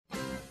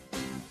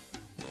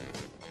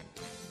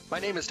My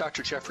name is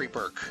Dr. Jeffrey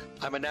Burke.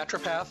 I'm a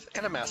naturopath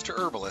and a master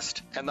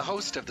herbalist and the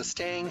host of the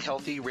Staying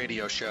Healthy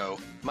radio show.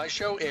 My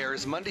show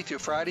airs Monday through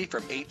Friday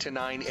from 8 to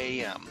 9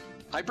 a.m.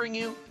 I bring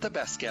you the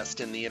best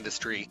guest in the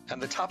industry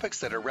and the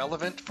topics that are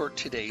relevant for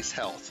today's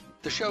health.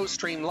 The shows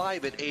stream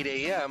live at 8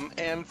 a.m.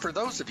 and for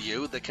those of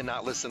you that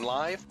cannot listen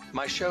live,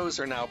 my shows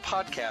are now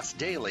podcast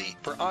daily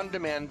for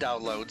on-demand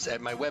downloads at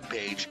my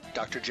webpage,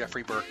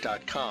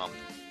 drjeffreyburke.com.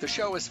 The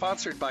show is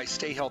sponsored by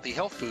Stay Healthy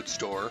Health Food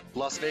Store,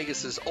 Las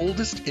Vegas's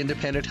oldest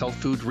independent health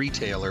food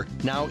retailer,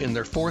 now in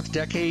their fourth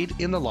decade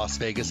in the Las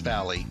Vegas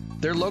Valley.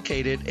 They're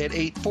located at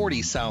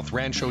 840 South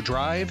Rancho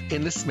Drive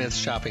in the Smith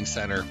Shopping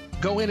Center.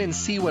 Go in and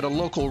see what a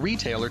local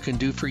retailer can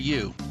do for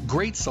you.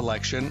 Great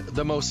selection,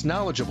 the most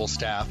knowledgeable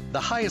staff,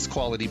 the highest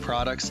quality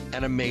products,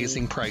 and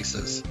amazing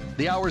prices.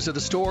 The hours of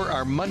the store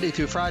are Monday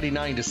through Friday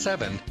 9 to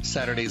 7,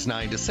 Saturdays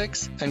 9 to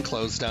 6, and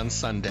closed on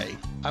Sunday.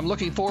 I'm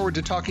looking forward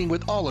to talking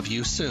with all of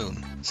you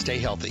soon. Stay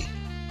healthy.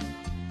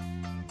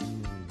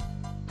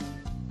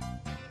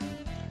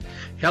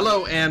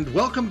 Hello and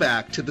welcome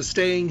back to the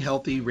Staying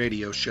Healthy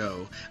radio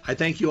show. I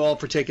thank you all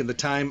for taking the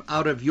time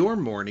out of your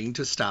morning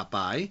to stop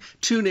by,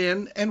 tune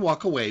in, and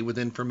walk away with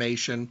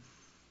information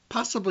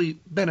possibly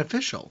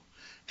beneficial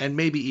and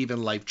maybe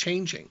even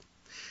life-changing.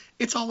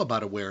 It's all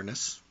about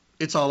awareness.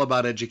 It's all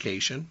about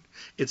education.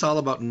 It's all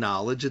about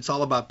knowledge. It's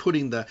all about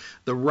putting the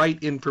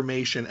right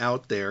information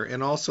out there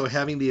and also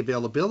having the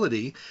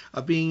availability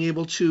of being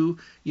able to,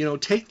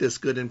 take this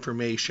good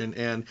information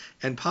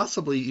and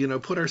possibly,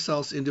 put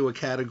ourselves into a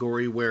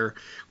category where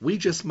we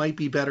just might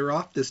be better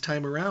off this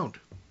time around.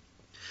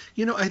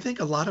 I think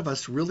a lot of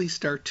us really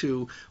start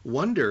to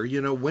wonder,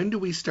 when do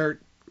we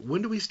start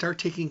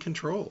taking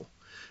control?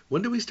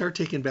 When do we start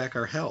taking back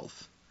our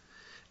health?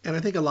 And I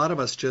think a lot of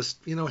us just,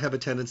 have a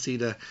tendency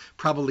to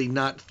probably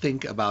not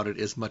think about it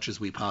as much as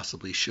we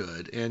possibly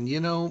should. And,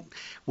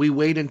 we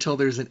wait until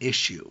there's an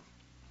issue.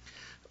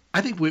 I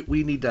think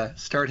we need to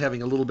start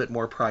having a little bit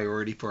more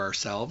priority for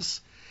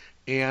ourselves.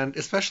 And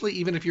especially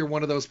even if you're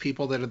one of those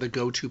people that are the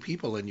go-to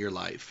people in your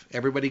life.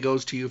 Everybody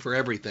goes to you for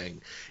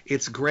everything.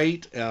 It's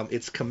great.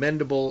 It's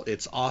commendable.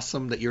 It's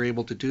awesome that you're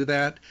able to do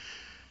that.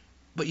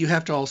 But you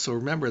have to also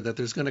remember that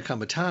there's going to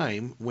come a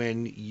time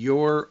when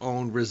your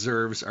own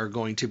reserves are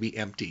going to be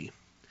empty.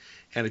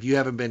 And if you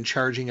haven't been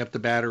charging up the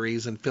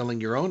batteries and filling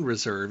your own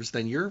reserves,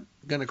 then you're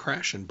going to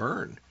crash and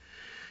burn.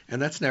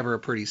 And that's never a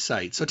pretty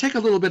sight. So take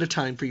a little bit of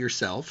time for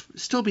yourself.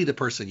 Still be the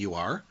person you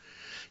are.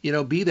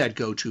 Be that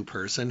go-to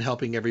person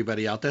helping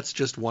everybody out. That's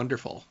just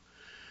wonderful.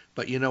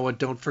 But you know what?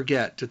 Don't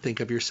forget to think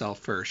of yourself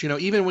first.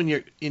 Even when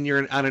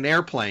you're on an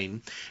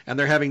airplane and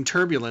they're having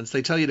turbulence,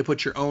 they tell you to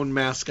put your own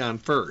mask on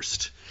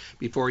first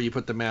before you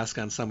put the mask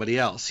on somebody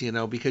else,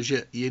 because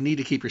you need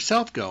to keep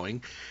yourself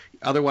going.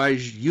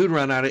 Otherwise, you'd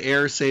run out of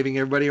air saving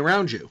everybody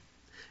around you.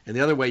 And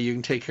the other way you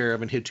can take care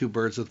of and hit two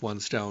birds with one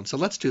stone. So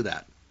let's do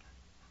that.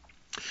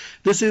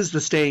 This is the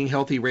Staying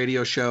Healthy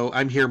radio show.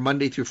 I'm here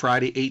Monday through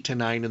Friday, 8 to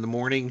 9 in the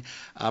morning,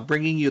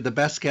 bringing you the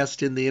best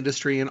guest in the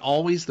industry and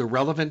always the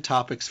relevant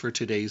topics for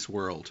today's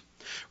world.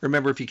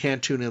 Remember, if you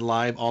can't tune in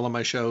live, all of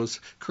my shows,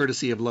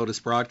 courtesy of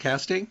Lotus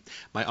Broadcasting,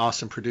 my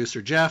awesome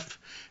producer, Jeff,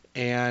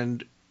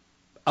 and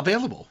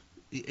available.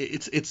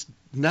 It's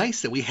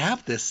nice that we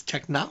have this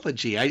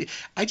technology. I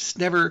just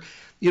never,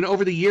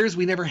 over the years,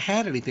 we never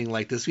had anything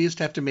like this. We used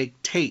to have to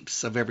make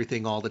tapes of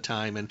everything all the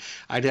time, and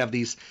I'd have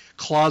these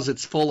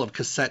closets full of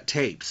cassette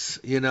tapes,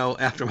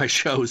 after my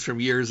shows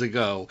from years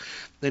ago.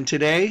 And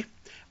today,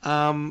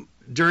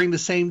 during the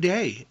same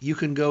day, you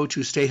can go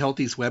to Stay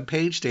Healthy's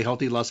webpage,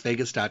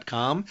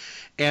 stayhealthylasvegas.com,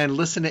 and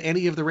listen to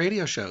any of the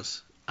radio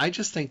shows. I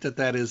just think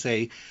that is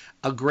a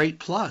great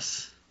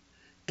plus.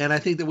 And I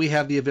think that we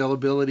have the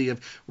availability of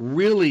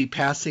really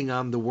passing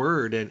on the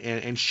word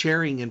and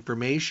sharing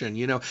information.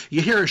 You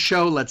hear a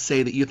show, let's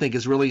say, that you think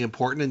is really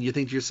important, and you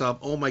think to yourself,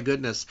 oh my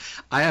goodness,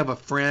 I have a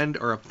friend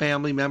or a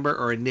family member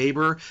or a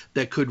neighbor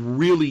that could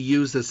really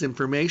use this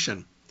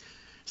information.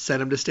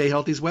 Send them to Stay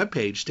Healthy's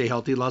webpage,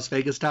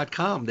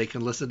 stayhealthylasvegas.com. They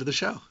can listen to the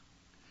show.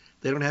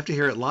 They don't have to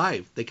hear it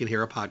live. They can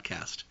hear a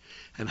podcast.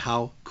 And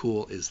how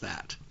cool is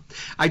that?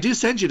 I do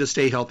send you to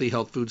Stay Healthy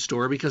Health Food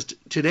Store because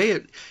today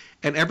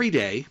and every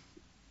day,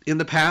 in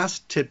the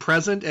past to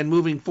present and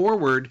moving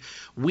forward,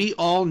 we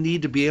all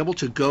need to be able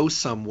to go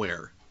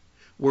somewhere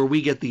where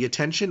we get the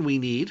attention we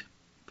need,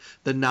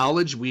 the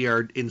knowledge we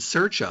are in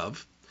search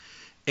of,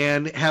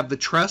 and have the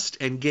trust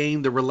and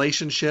gain the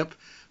relationship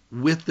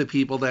with the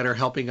people that are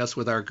helping us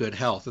with our good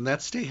health. And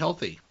that's Stay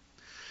Healthy.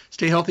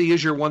 Stay Healthy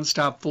is your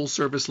one-stop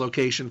full-service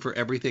location for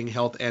everything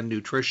health and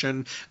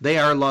nutrition. They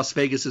are Las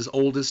Vegas's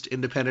oldest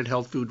independent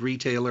health food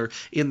retailer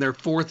in their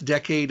fourth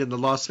decade in the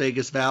Las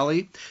Vegas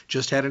Valley.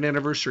 Just had an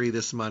anniversary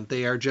this month.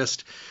 They are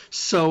just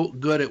so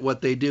good at what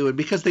they do. And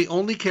because they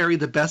only carry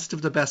the best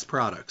of the best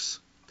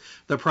products,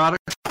 the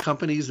product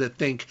companies that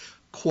think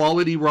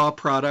quality raw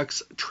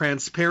products,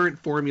 transparent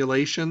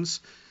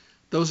formulations,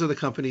 those are the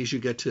companies you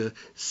get to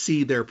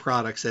see their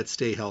products at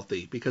Stay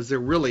Healthy because they're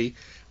really,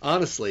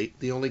 honestly,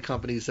 the only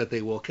companies that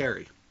they will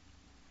carry.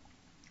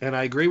 And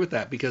I agree with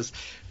that because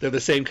they're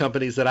the same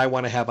companies that I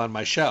want to have on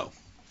my show.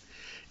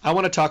 I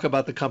want to talk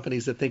about the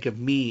companies that think of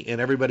me and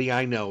everybody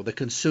I know, the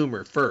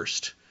consumer,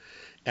 first,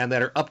 and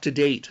that are up to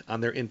date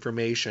on their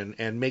information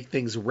and make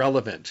things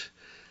relevant.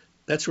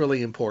 That's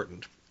really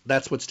important.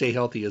 That's what Stay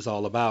Healthy is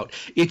all about.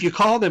 If you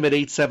call them at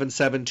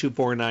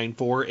 877-2494,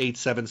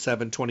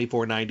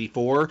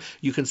 877-2494,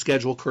 you can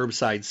schedule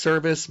curbside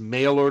service,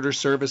 mail order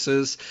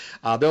services.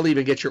 They'll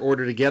even get your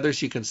order together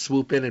so you can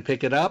swoop in and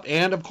pick it up.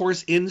 And, of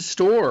course,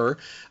 in-store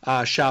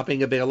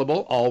shopping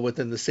available, all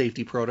within the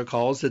safety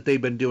protocols that they've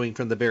been doing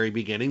from the very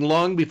beginning,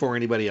 long before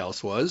anybody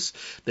else was.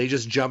 They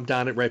just jumped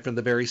on it right from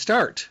the very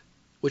start,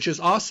 which is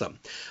awesome.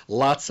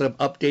 Lots of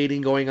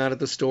updating going on at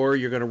the store.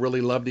 You're going to really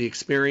love the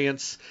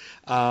experience.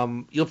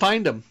 You'll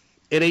find them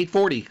at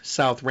 840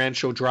 South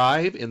Rancho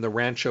Drive in the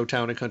Rancho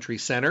Town and Country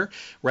Center,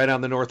 right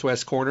on the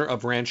northwest corner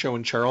of Rancho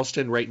and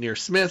Charleston, right near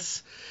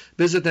Smith's.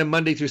 Visit them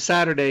Monday through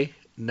Saturday,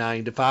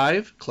 9 to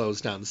 5,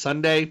 closed on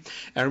Sunday.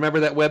 And remember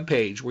that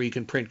webpage where you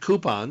can print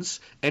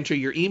coupons, enter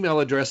your email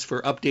address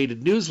for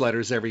updated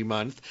newsletters every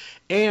month,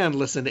 and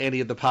listen to any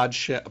of the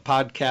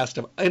podcast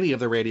of any of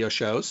the radio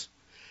shows.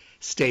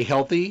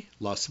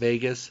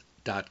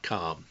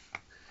 StayHealthyLasVegas.com.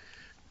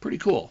 Pretty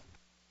cool.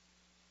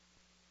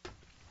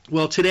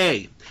 Well,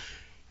 today,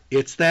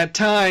 it's that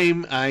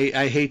time.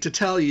 I hate to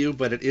tell you,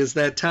 but it is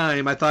that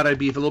time. I thought I'd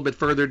be a little bit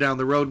further down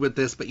the road with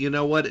this, but you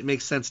know what? It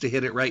makes sense to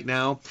hit it right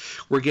now.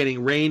 We're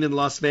getting rain in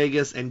Las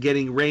Vegas, and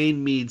getting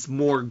rain means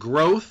more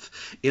growth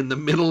in the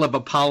middle of a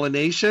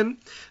pollination.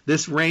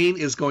 This rain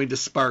is going to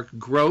spark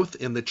growth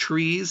in the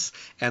trees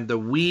and the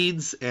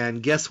weeds,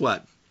 and guess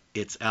what?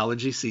 It's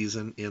allergy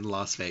season in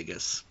Las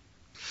Vegas.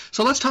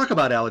 So let's talk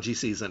about allergy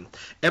season.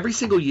 Every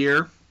single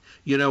year,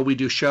 we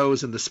do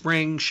shows in the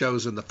spring,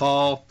 shows in the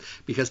fall,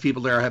 because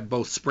people there have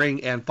both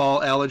spring and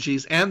fall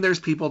allergies, and there's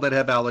people that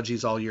have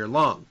allergies all year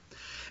long.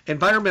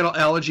 Environmental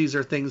allergies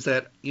are things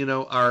that,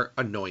 are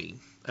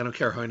annoying. I don't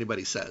care how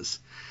anybody says.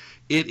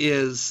 It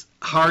is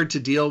hard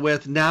to deal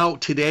with. Now,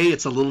 today,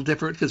 it's a little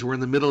different because we're in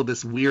the middle of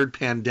this weird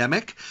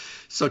pandemic.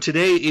 So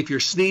today, if you're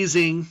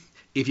sneezing,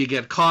 if you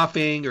get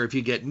coughing, or if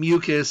you get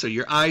mucus, or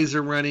your eyes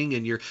are running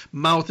and your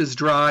mouth is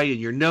dry and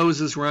your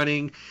nose is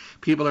running,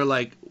 people are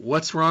like,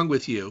 what's wrong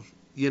with you?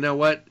 You know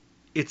what?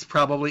 It's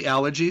probably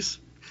allergies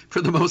for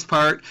the most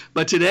part.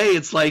 But today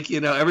it's like,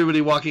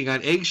 everybody walking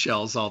on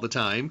eggshells all the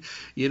time,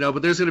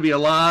 but there's going to be a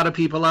lot of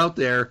people out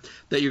there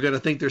that you're going to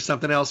think there's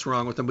something else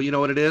wrong with them. But you know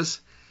what it is?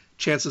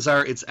 Chances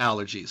are it's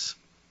allergies.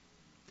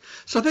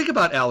 So think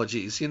about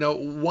allergies.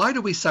 Why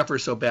do we suffer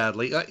so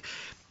badly?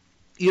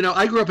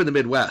 I grew up in the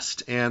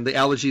Midwest, and the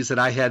allergies that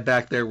I had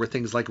back there were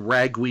things like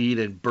ragweed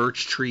and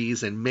birch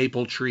trees and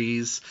maple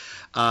trees,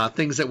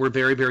 things that were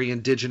very, very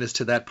indigenous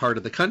to that part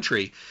of the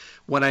country.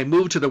 When I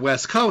moved to the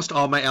West Coast,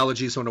 all my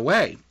allergies went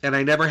away, and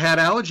I never had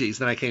allergies.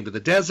 Then I came to the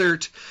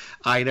desert.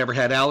 I never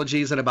had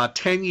allergies, and about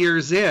 10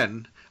 years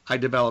in, I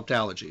developed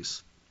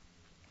allergies.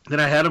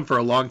 And I had them for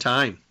a long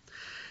time.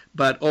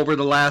 But over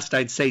the last,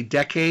 I'd say,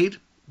 decade,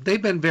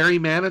 they've been very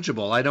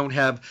manageable. I don't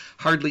have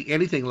hardly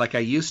anything like I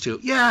used to.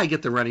 Yeah, I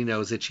get the runny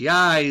nose, itchy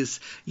eyes.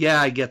 Yeah,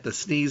 I get the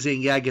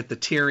sneezing. Yeah, I get the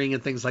tearing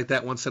and things like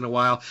that once in a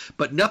while.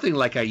 But nothing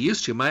like I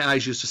used to. My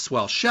eyes used to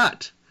swell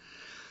shut.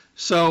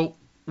 So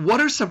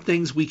what are some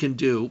things we can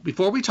do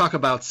before we talk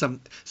about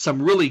some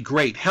really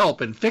great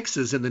help and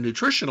fixes in the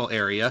nutritional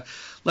area?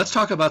 Let's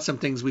talk about some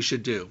things we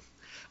should do.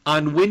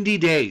 On windy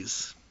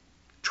days,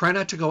 try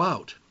not to go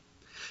out.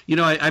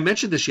 I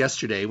mentioned this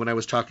yesterday when I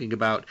was talking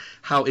about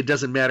how it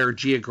doesn't matter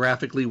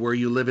geographically where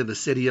you live in the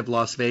city of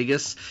Las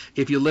Vegas.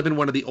 If you live in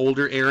one of the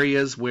older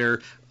areas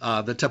where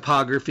the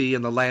topography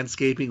and the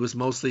landscaping was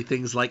mostly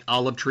things like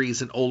olive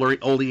trees and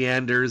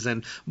oleanders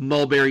and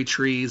mulberry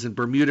trees and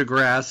Bermuda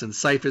grass and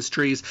cypress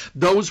trees,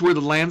 those were the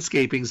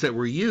landscapings that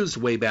were used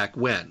way back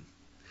when.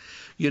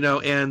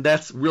 And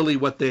that's really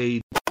what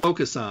they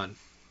focus on.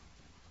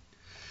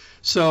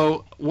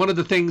 So one of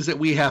the things that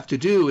we have to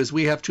do is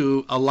we have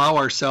to allow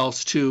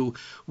ourselves to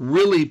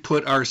really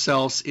put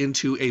ourselves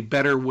into a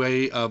better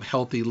way of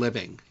healthy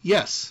living.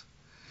 Yes,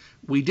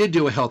 we did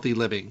do a healthy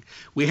living.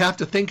 We have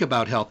to think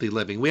about healthy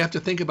living. We have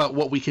to think about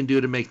what we can do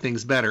to make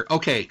things better.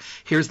 Okay,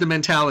 here's the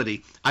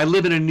mentality. I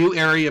live in a new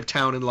area of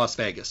town in Las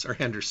Vegas, or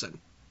Henderson.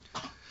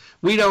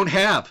 We don't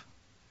have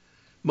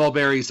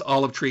mulberries,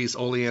 olive trees,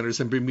 oleanders,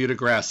 and Bermuda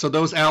grass, so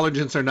those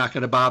allergens are not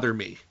going to bother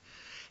me.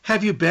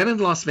 Have you been in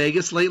Las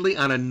Vegas lately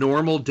on a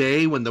normal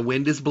day when the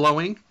wind is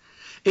blowing?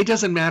 It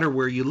doesn't matter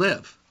where you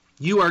live.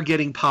 You are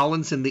getting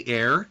pollens in the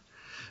air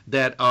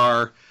that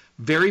are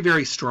very,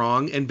 very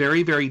strong and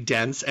very, very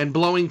dense and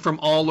blowing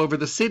from all over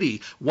the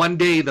city. One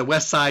day the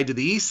west side to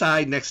the east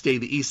side, next day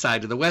the east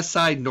side to the west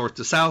side, north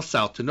to south,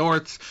 south to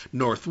north,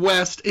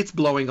 northwest. It's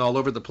blowing all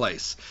over the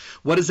place.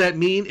 What does that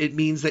mean? It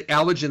means that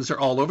allergens are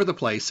all over the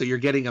place, so you're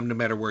getting them no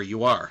matter where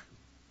you are.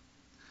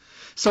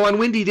 So on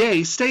windy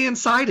days, stay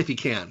inside if you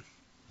can.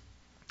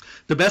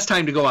 The best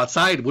time to go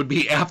outside would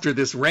be after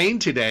this rain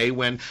today,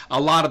 when a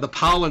lot of the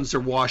pollens are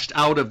washed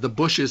out of the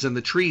bushes and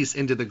the trees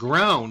into the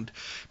ground,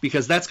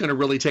 because that's going to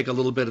really take a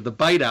little bit of the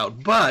bite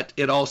out, but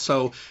it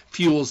also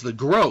fuels the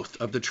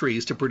growth of the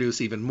trees to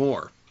produce even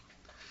more.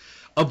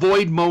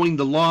 Avoid mowing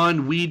the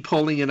lawn, weed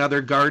pulling, and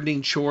other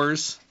gardening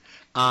chores.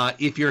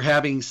 If you're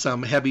having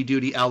some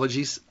heavy-duty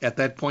allergies at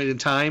that point in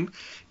time,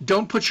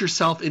 don't put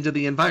yourself into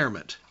the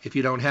environment if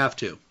you don't have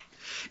to.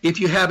 If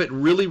you have it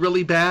really,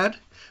 really bad,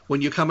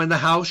 when you come in the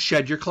house,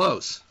 shed your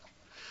clothes.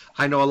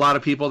 I know a lot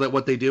of people that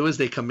what they do is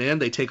they come in,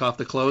 they take off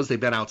the clothes, they've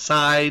been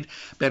outside,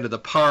 been to the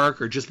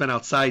park, or just been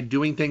outside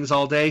doing things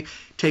all day.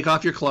 Take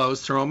off your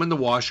clothes, throw them in the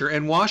washer,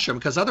 and wash them,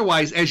 because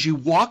otherwise, as you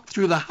walk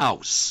through the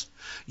house,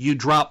 you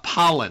drop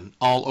pollen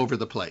all over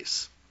the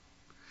place.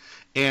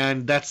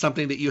 And that's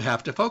something that you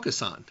have to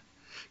focus on.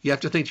 You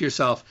have to think to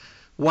yourself,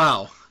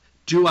 wow,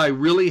 do I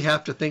really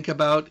have to think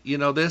about,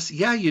 this?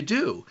 Yeah, you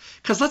do.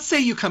 Because let's say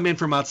you come in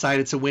from outside,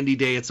 it's a windy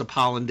day, it's a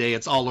pollen day,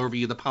 it's all over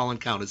you, the pollen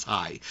count is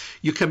high.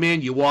 You come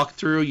in, you walk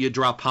through, you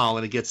drop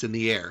pollen, it gets in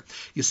the air.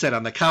 You sit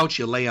on the couch,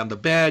 you lay on the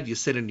bed, you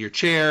sit in your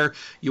chair,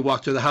 you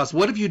walk through the house.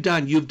 What have you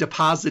done? You've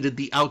deposited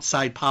the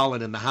outside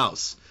pollen in the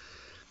house.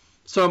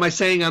 So am I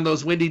saying on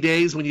those windy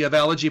days when you have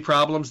allergy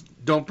problems,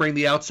 don't bring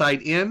the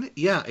outside in?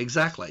 Yeah,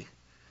 exactly.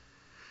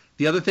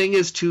 The other thing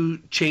is to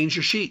change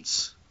your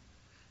sheets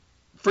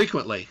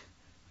frequently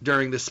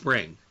during the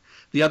spring.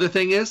 The other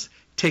thing is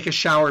take a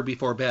shower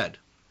before bed.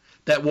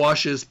 That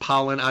washes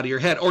pollen out of your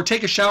head. Or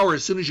take a shower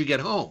as soon as you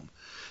get home.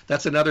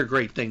 That's another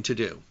great thing to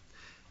do.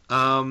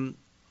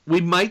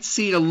 We might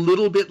see a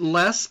little bit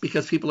less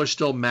because people are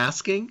still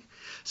masking.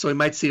 So we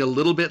might see a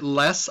little bit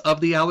less of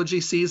the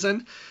allergy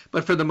season.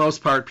 But for the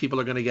most part,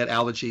 people are going to get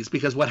allergies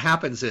because what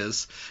happens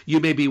is you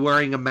may be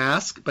wearing a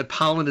mask, but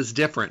pollen is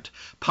different.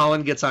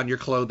 Pollen gets on your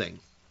clothing.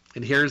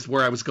 And here's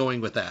where I was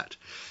going with that.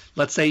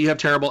 Let's say you have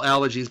terrible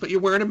allergies, but you're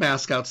wearing a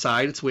mask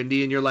outside. It's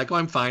windy, and you're like, oh,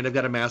 I'm fine. I've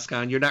got a mask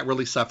on. You're not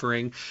really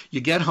suffering. You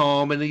get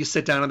home, and then you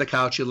sit down on the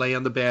couch. You lay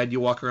on the bed. You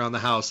walk around the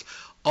house.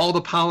 All the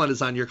pollen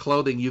is on your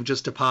clothing. You've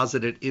just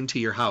deposited into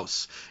your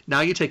house.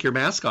 Now you take your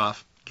mask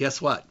off.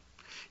 Guess what?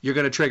 You're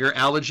going to trigger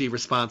allergy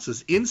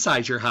responses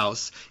inside your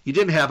house. You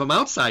didn't have them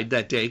outside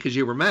that day because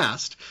you were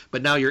masked,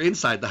 but now you're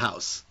inside the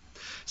house.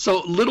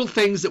 So little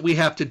things that we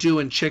have to do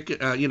and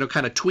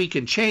kind of tweak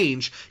and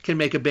change can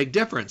make a big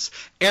difference.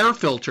 Air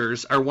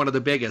filters are one of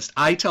the biggest.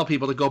 I tell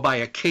people to go buy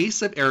a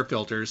case of air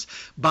filters.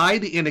 Buy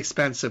the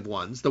inexpensive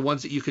ones, the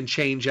ones that you can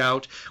change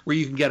out, where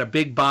you can get a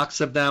big box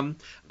of them.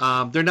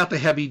 They're not the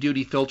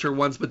heavy-duty filter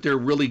ones, but they're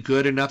really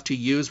good enough to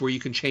use where you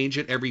can change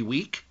it every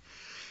week.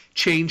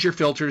 Change your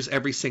filters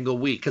every single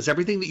week because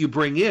everything that you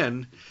bring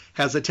in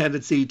has a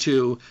tendency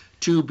to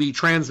be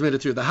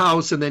transmitted through the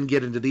house and then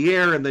get into the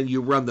air, and then you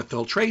run the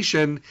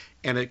filtration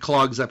and it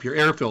clogs up your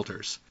air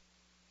filters.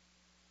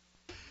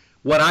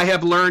 What I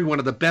have learned, one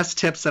of the best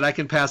tips that I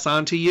can pass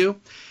on to you,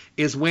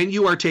 is when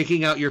you are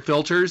taking out your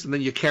filters and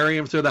then you carry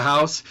them through the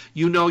house,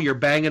 you're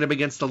banging them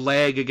against the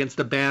leg, against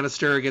the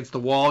banister, against the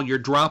wall. You're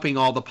dropping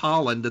all the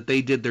pollen that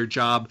they did their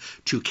job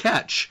to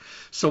catch.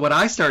 So what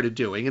I started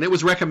doing, and it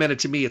was recommended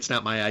to me, it's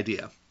not my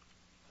idea,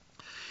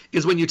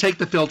 is when you take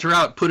the filter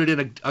out, put it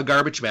in a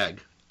garbage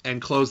bag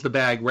and close the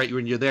bag right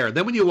when you're there.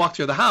 Then when you walk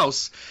through the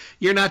house,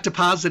 you're not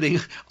depositing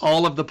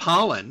all of the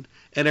pollen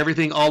and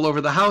everything all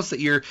over the house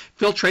that your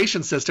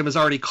filtration system is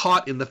already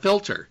caught in the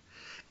filter.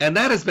 And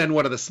that has been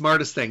one of the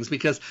smartest things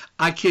because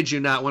I kid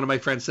you not, one of my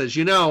friends says,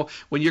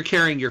 when you're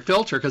carrying your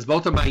filter, because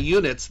both of my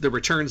units, the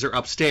returns are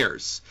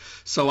upstairs.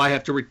 So I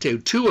have to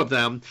return two of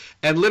them.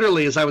 And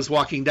literally as I was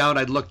walking down,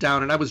 I'd look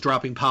down and I was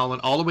dropping pollen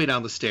all the way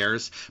down the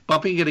stairs,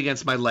 bumping it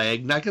against my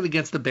leg, knocking it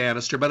against the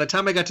banister. By the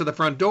time I got to the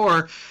front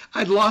door,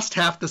 I'd lost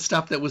half the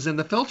stuff that was in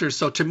the filters.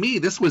 So to me,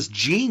 this was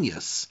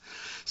genius.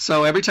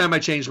 So every time I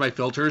changed my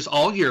filters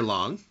all year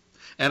long,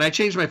 and I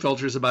change my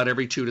filters about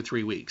every 2 to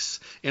 3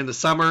 weeks. In the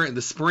summer, in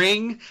the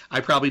spring,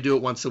 I probably do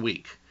it once a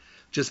week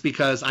just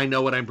because I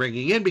know what I'm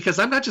bringing in, because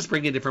I'm not just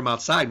bringing it from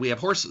outside. We have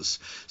horses.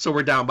 So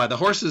we're down by the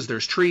horses.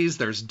 There's trees.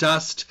 There's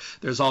dust.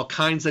 There's all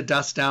kinds of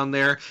dust down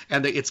there,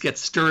 and it gets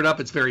stirred up.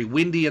 It's very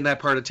windy in that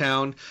part of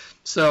town.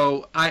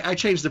 So I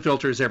change the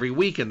filters every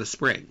week in the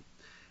spring.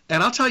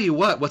 And I'll tell you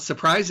what's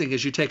surprising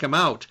is you take them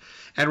out,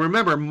 and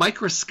remember,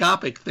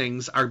 microscopic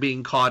things are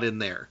being caught in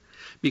there.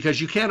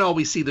 Because you can't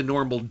always see the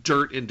normal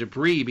dirt and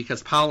debris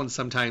because pollen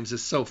sometimes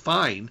is so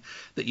fine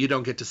that you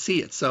don't get to see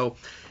it. So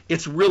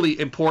it's really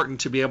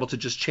important to be able to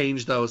just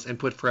change those and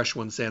put fresh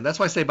ones in. That's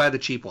why I say buy the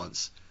cheap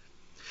ones.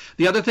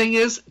 The other thing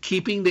is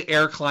keeping the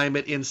air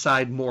climate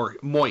inside more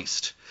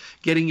moist,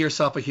 getting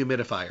yourself a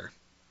humidifier.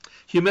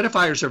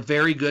 Humidifiers are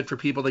very good for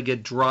people that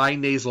get dry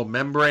nasal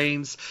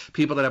membranes,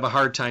 people that have a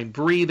hard time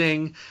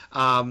breathing.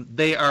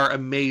 They are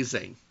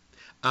amazing.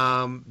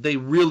 They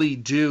really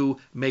do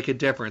make a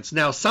difference.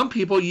 Now, some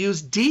people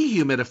use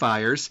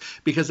dehumidifiers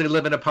because they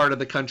live in a part of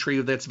the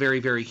country that's very,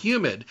 very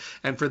humid.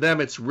 And for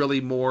them, it's really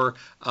more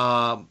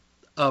of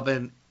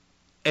an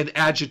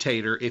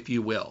agitator, if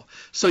you will.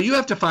 So you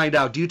have to find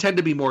out, do you tend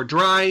to be more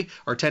dry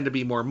or tend to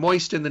be more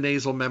moist in the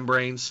nasal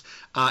membranes?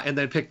 And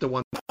then pick the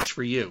one that's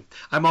for you.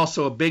 I'm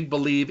also a big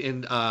believer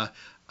in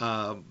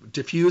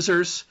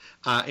diffusers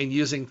and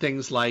using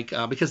things like,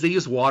 because they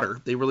use water,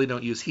 they really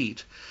don't use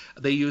heat.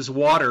 They use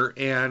water,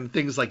 and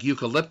things like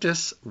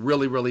eucalyptus,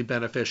 really, really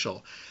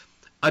beneficial.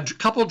 A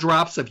couple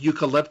drops of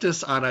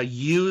eucalyptus on a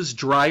used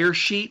dryer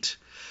sheet,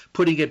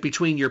 putting it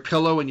between your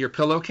pillow and your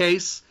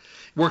pillowcase.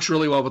 Works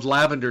really well with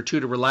lavender too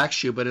to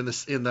relax you, but in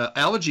the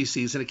allergy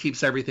season, it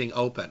keeps everything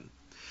open.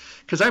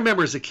 Because I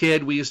remember as a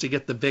kid, we used to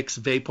get the Vicks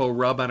Vapo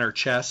Rub on our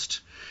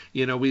chest.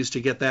 We used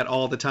to get that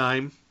all the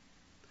time.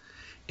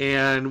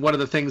 And one of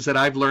the things that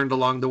I've learned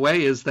along the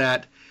way is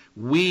that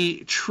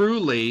we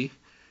truly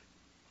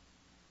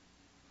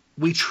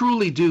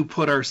do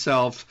put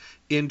ourselves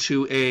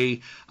into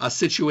a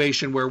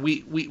situation where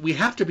we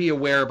have to be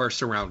aware of our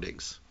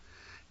surroundings.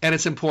 And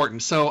it's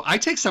important. So I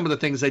take some of the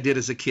things I did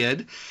as a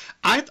kid.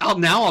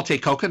 I'll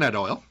take coconut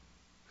oil.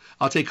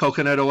 I'll take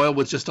coconut oil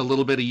with just a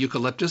little bit of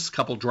eucalyptus, a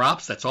couple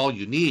drops. That's all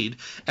you need.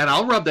 And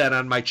I'll rub that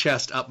on my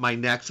chest, up my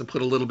neck, and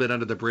put a little bit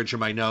under the bridge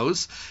of my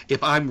nose.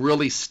 If I'm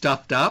really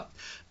stuffed up,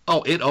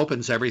 it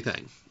opens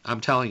everything. I'm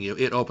telling you,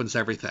 it opens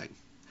everything.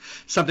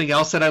 Something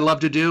else that I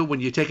love to do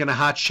when you're taking a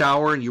hot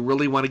shower and you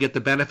really want to get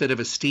the benefit of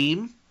a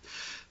steam,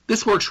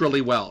 this works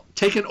really well.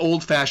 Take an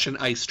old-fashioned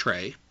ice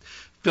tray,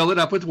 fill it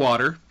up with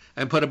water,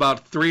 and put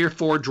about 3 or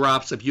 4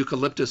 drops of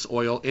eucalyptus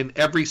oil in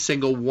every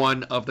single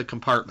one of the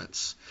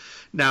compartments.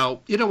 Now,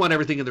 you don't want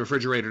everything in the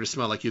refrigerator to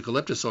smell like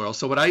eucalyptus oil,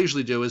 so what I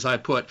usually do is I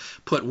put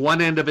one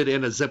end of it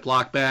in a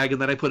Ziploc bag,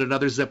 and then I put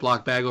another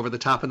Ziploc bag over the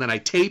top, and then I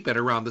tape it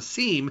around the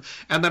seam,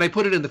 and then I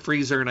put it in the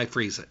freezer and I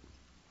freeze it.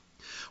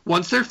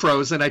 Once they're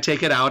frozen, I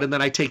take it out, and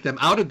then I take them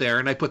out of there,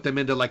 and I put them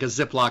into like a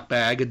Ziploc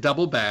bag, a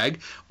double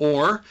bag,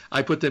 or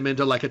I put them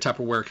into like a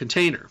Tupperware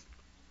container.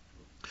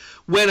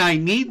 When I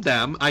need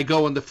them, I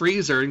go in the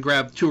freezer and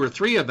grab 2 or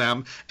 3 of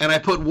them, and I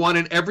put one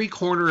in every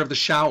corner of the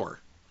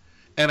shower,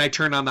 and I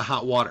turn on the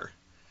hot water.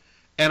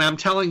 And I'm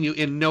telling you,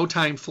 in no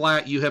time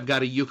flat, you have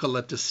got a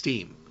eucalyptus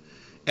steam.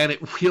 And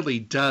it really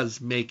does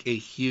make a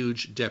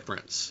huge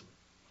difference.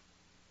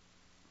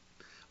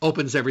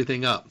 Opens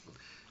everything up.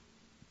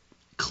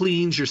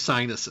 Cleans your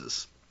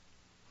sinuses.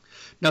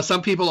 Now,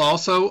 some people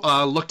also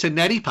look to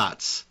neti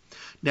pots.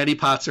 Neti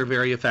pots are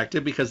very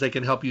effective because they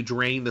can help you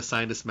drain the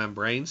sinus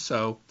membrane.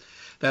 So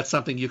that's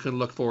something you can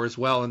look for as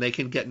well. And they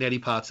can get neti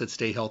pots that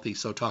stay healthy.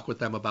 So talk with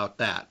them about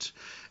that.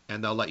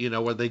 And they'll let you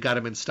know whether they got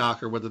them in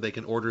stock or whether they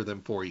can order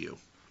them for you.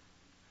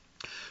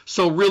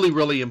 So really,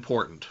 really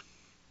important.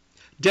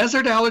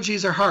 Desert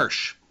allergies are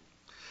harsh.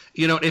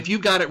 If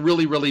you've got it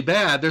really, really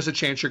bad, there's a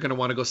chance you're going to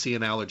want to go see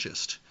an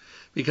allergist.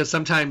 Because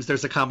sometimes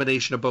there's a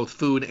combination of both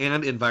food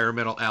and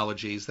environmental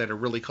allergies that are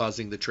really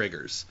causing the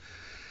triggers.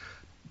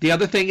 The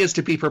other thing is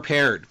to be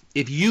prepared.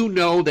 If you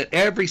know that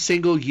every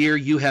single year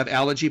you have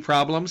allergy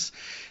problems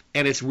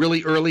and it's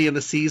really early in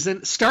the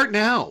season, start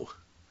now.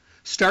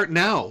 Start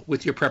now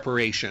with your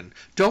preparation.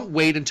 Don't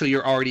wait until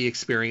you're already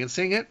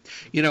experiencing it.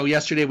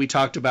 Yesterday we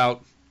talked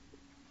about,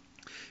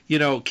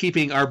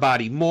 keeping our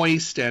body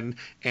moist and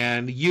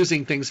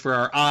using things for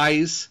our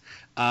eyes.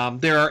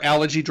 There are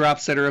allergy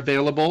drops that are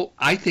available.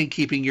 I think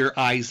keeping your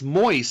eyes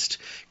moist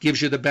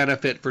gives you the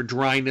benefit for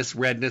dryness,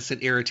 redness,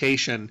 and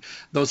irritation.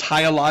 Those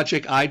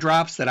hyaluronic eye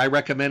drops that I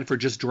recommend for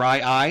just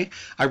dry eye,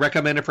 I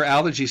recommend it for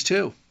allergies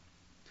too.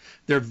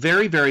 They're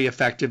very, very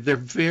effective. They're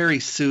very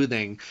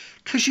soothing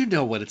because you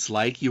know what it's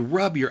like. You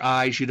rub your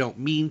eyes, you don't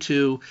mean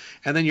to,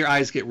 and then your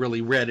eyes get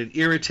really red and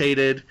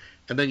irritated.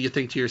 And then you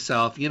think to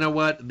yourself, you know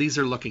what? These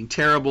are looking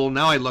terrible.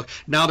 Now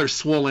they're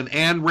swollen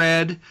and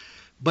red.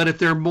 But if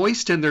they're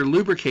moist and they're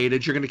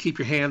lubricated, you're going to keep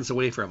your hands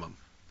away from them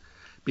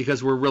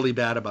because we're really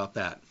bad about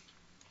that.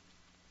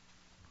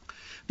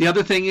 The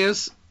other thing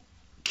is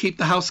keep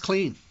the house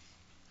clean.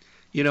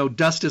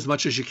 Dust as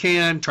much as you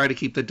can. Try to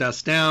keep the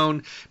dust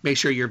down. Make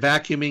sure you're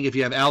vacuuming. If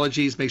you have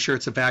allergies, make sure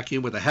it's a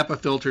vacuum with a HEPA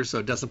filter so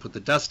it doesn't put the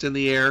dust in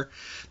the air.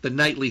 The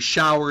nightly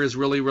shower is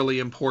really, really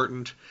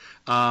important.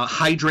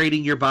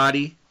 Hydrating your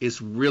body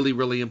is really,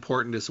 really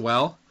important as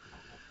well.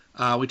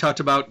 We talked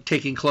about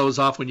taking clothes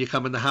off when you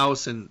come in the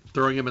house and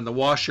throwing them in the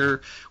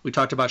washer. We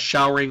talked about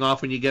showering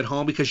off when you get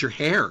home because your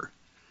hair,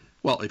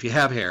 well, if you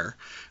have hair,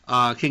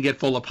 can get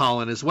full of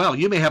pollen as well.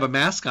 You may have a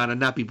mask on and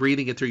not be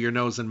breathing it through your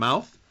nose and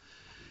mouth,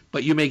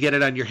 but you may get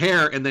it on your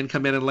hair and then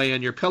come in and lay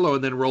on your pillow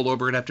and then roll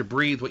over and have to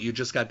breathe what you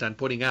just got done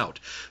putting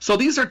out. So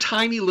these are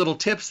tiny little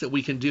tips that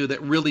we can do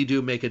that really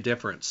do make a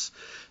difference.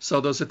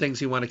 So those are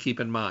things you want to keep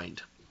in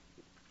mind.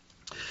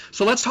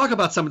 So let's talk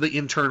about some of the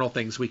internal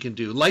things we can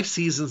do. Life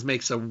Seasons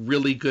makes a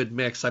really good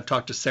mix I've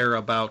talked to Sarah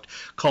about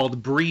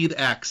called Breathe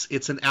X.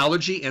 It's an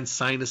allergy and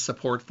sinus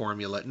support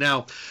formula.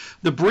 Now,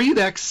 the Breathe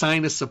X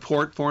sinus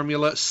support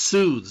formula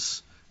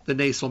soothes the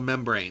nasal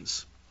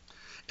membranes.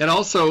 It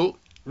also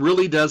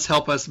really does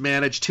help us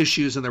manage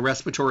tissues in the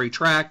respiratory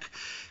tract,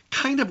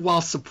 kind of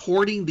while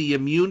supporting the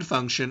immune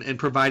function and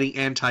providing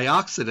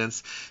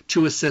antioxidants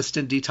to assist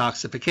in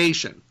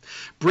detoxification.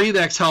 Breathe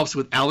X helps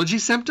with allergy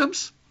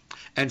symptoms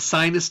and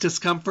sinus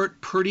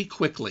discomfort pretty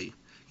quickly,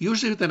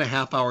 usually within a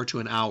half hour to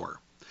an hour.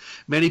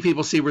 Many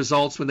people see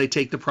results when they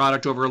take the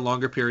product over a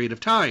longer period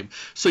of time.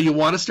 So you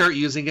want to start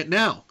using it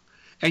now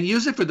and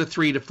use it for the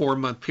 3 to 4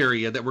 month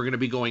period that we're going to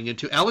be going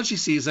into. Allergy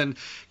season,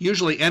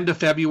 usually end of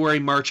February,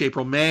 March,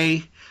 April,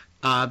 May.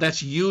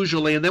 That's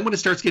usually, and then when it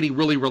starts getting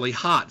really, really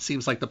hot, it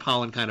seems like the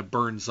pollen kind of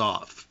burns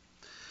off.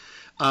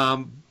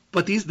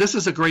 But this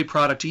is a great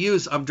product to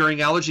use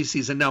during allergy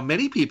season. Now,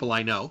 many people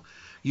I know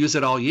use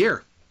it all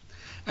year.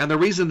 And the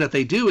reason that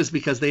they do is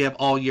because they have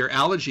all year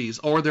allergies,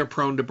 or they're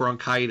prone to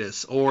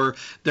bronchitis, or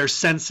they're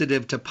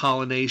sensitive to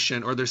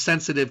pollination, or they're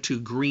sensitive to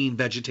green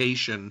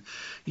vegetation,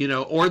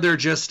 or they're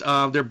just,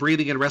 their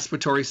breathing and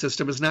respiratory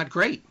system is not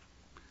great.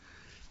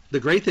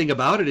 The great thing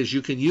about it is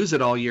you can use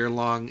it all year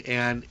long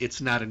and it's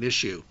not an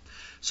issue.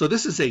 So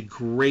this is a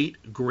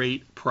great,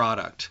 great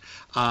product.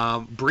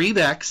 Breathe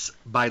X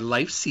by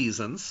Life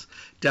Seasons,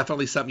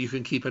 definitely something you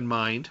can keep in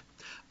mind.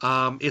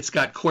 It's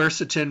got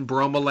quercetin,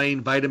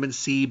 bromelain, vitamin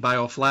C,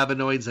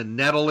 bioflavonoids, and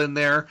nettle in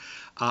there.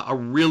 A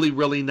really,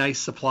 really nice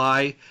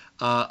supply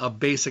of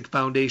basic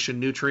foundation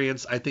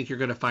nutrients. I think you're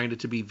going to find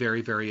it to be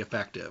very, very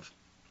effective.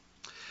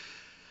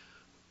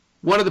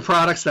 One of the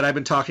products that I've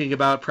been talking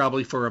about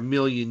probably for a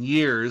million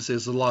years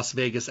is the Las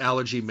Vegas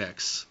Allergy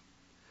Mix.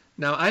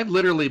 Now, I've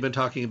literally been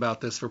talking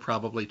about this for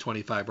probably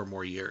 25 or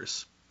more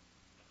years.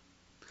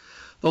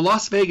 The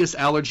Las Vegas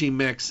Allergy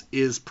Mix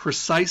is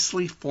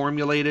precisely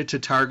formulated to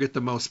target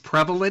the most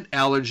prevalent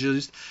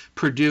allergies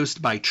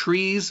produced by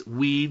trees,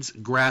 weeds,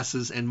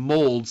 grasses, and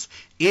molds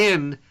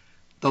in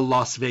the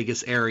Las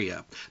Vegas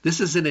area. This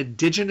is an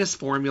indigenous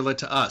formula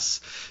to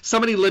us.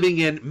 Somebody living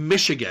in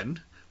Michigan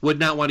would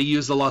not want to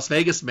use the Las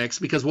Vegas Mix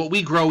because what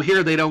we grow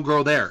here, they don't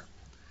grow there.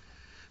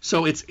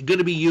 So it's going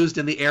to be used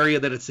in the area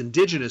that it's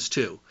indigenous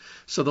to.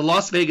 So the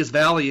Las Vegas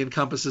Valley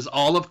encompasses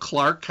all of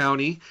Clark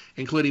County,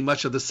 including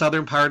much of the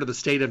southern part of the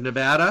state of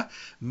Nevada,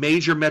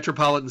 major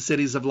metropolitan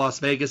cities of Las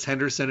Vegas,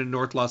 Henderson, and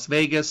North Las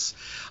Vegas.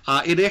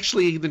 It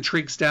actually even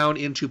trickles down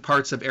into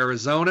parts of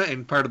Arizona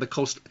and part of the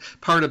coast,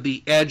 part of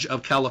the edge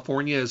of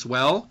California as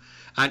well,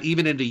 and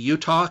even into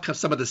Utah.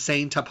 Some of the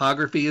same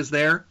topography is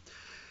there.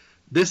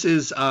 This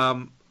is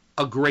a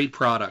great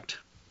product.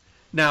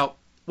 Now,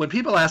 when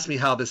people ask me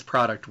how this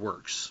product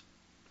works,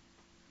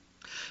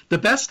 the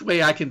best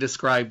way I can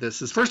describe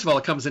this is, first of all,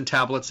 it comes in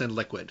tablets and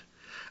liquid.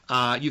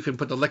 You can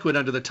put the liquid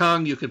under the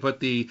tongue. You can put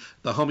the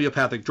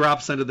homeopathic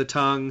drops under the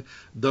tongue.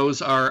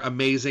 Those are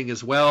amazing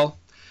as well.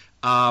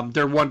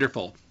 They're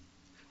wonderful.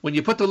 When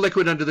you put the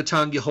liquid under the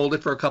tongue, you hold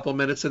it for a couple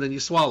minutes and then you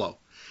swallow.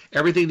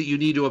 Everything that you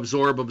need to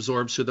absorb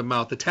absorbs through the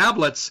mouth. The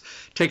tablets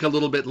take a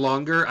little bit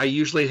longer. I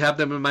usually have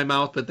them in my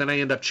mouth, but then I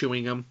end up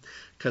chewing them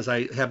because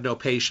I have no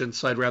patience,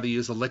 so I'd rather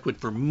use the liquid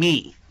for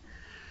me.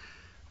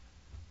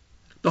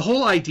 The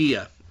whole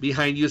idea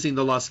behind using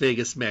the Las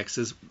Vegas Mix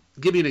is,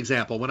 give you an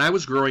example. When I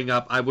was growing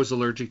up, I was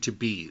allergic to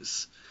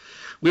bees.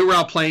 We were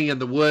out playing in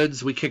the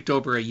woods. We kicked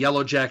over a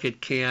Yellow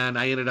Jacket can.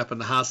 I ended up in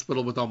the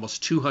hospital with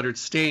almost 200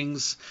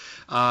 stings.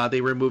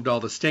 They removed all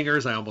the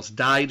stingers. I almost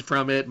died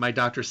from it. My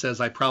doctor says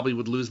I probably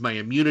would lose my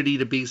immunity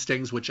to bee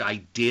stings, which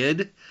I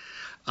did.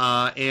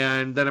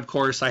 And then, of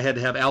course, I had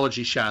to have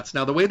allergy shots.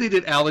 Now, the way they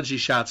did allergy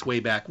shots way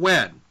back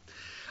when,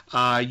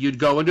 you'd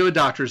go into a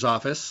doctor's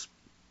office.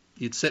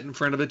 You'd sit in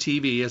front of a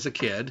TV as a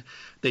kid.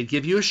 They'd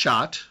give you a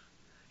shot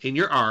in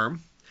your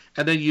arm.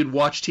 And then you'd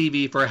watch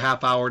TV for a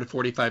half hour to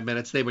 45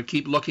 minutes. They would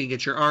keep looking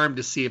at your arm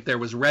to see if there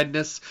was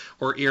redness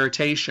or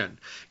irritation.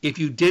 If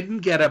you didn't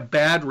get a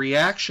bad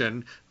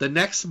reaction, the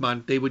next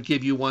month they would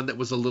give you one that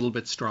was a little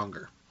bit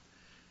stronger.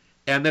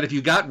 And then if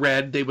you got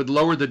red, they would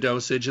lower the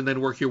dosage and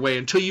then work your way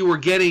until you were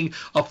getting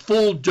a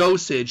full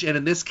dosage, and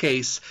in this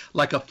case,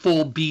 like a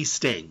full bee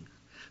sting.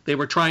 They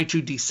were trying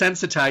to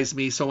desensitize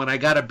me, so when I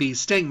got a bee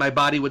sting, my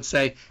body would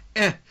say,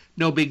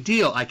 no big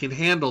deal, I can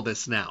handle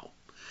this now.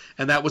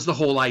 And that was the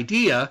whole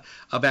idea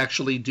of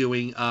actually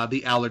doing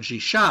the allergy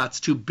shots,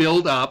 to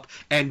build up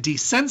and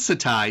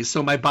desensitize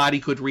so my body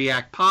could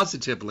react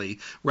positively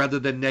rather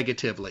than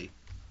negatively.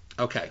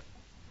 Okay.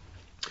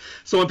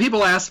 So when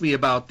people ask me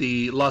about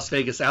the Las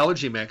Vegas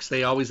Allergy Mix,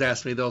 they always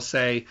ask me, they'll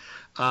say,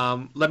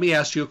 let me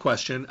ask you a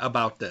question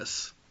about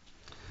this.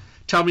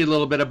 Tell me a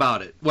little bit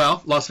about it.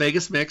 Well, Las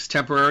Vegas Mix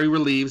temporarily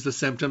relieves the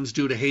symptoms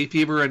due to hay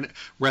fever and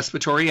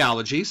respiratory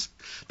allergies.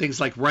 Things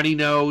like runny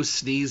nose,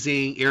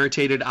 sneezing,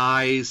 irritated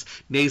eyes,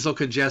 nasal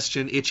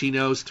congestion, itchy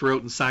nose,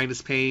 throat, and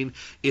sinus pain.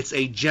 It's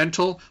a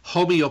gentle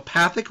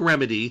homeopathic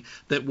remedy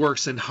that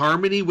works in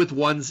harmony with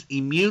one's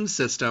immune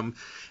system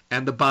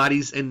and the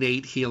body's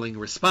innate healing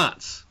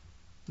response.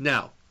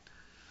 Now,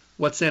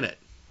 what's in it?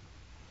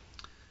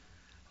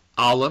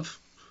 Olive,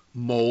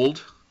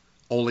 mold,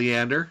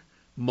 oleander,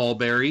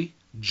 mulberry,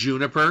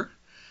 juniper,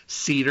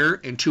 cedar,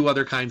 and 2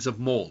 other kinds of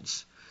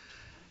molds.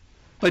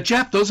 But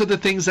Jeff, those are the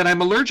things that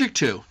I'm allergic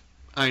to.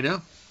 I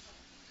know.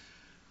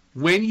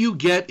 When you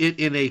get it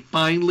in a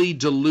finely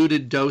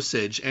diluted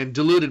dosage, and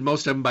diluted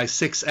most of them by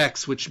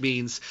 6x, which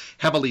means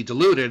heavily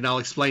diluted, and I'll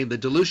explain the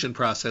dilution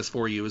process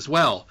for you as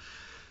well.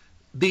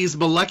 These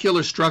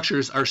molecular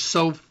structures are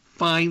so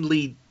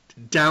finely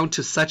down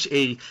to such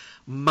a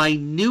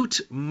minute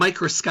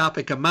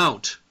microscopic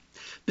amount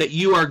that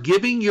you are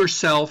giving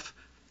yourself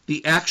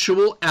the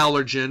actual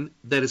allergen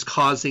that is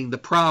causing the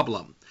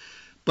problem.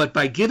 But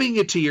by giving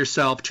it to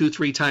yourself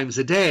 2-3 times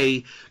a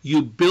day,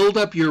 you build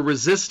up your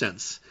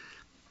resistance.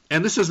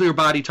 And this is your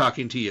body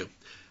talking to you.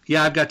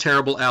 Yeah, I've got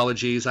terrible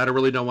allergies. I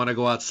really don't want to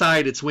go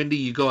outside. It's windy.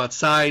 You go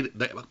outside,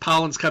 the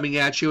pollen's coming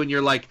at you, and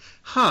you're like,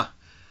 it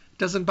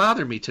doesn't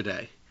bother me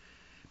today.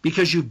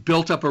 Because you've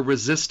built up a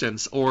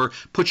resistance or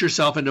put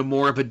yourself into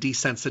more of a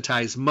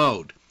desensitized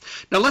mode.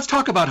 Now let's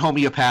talk about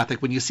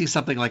homeopathic when you see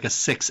something like a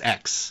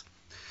 6X.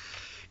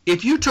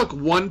 If you took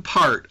one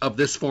part of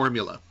this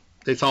formula,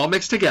 it's all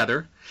mixed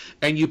together,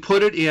 and you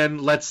put it in,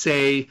 let's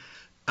say,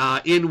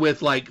 in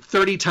with like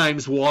 30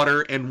 times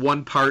water and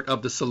one part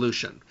of the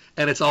solution,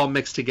 and it's all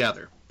mixed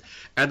together.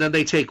 And then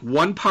they take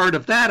one part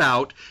of that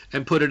out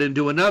and put it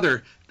into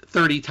another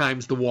 30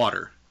 times the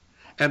water.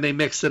 And they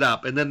mix it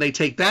up, and then they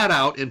take that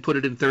out and put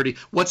it in 30.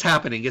 What's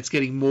happening? It's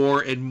getting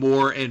more and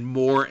more and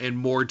more and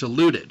more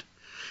diluted.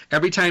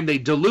 Every time they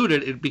dilute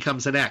it, it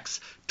becomes an X.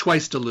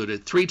 Twice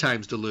diluted, 3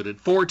 times diluted,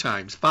 4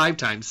 times, 5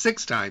 times,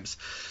 6 times.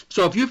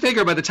 So if you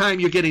figure by the time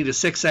you're getting to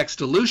 6X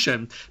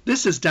dilution,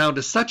 this is down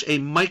to such a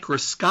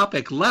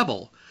microscopic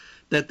level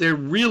that there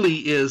really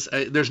is,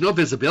 there's no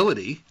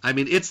visibility. I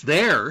mean, it's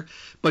there,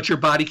 but your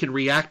body can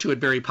react to it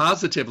very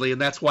positively,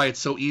 and that's why it's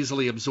so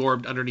easily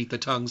absorbed underneath the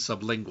tongue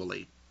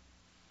sublingually.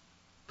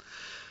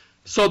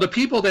 So the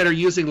people that are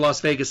using Las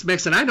Vegas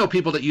Mix, and I know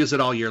people that use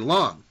it all year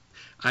long.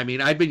 I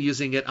mean, I've been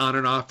using it on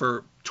and off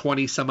for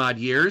 20 some odd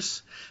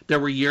years. There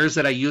were years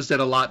that I used it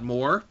a lot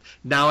more.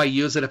 Now I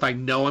use it if I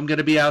know I'm going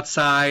to be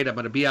outside. I'm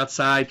going to be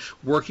outside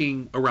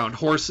working around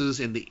horses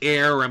in the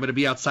air, or I'm going to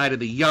be outside in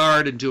the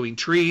yard and doing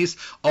trees.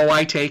 Oh,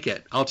 I take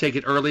it. I'll take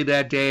it early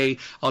that day.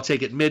 I'll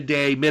take it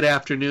midday,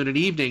 mid-afternoon, and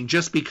evening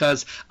just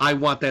because I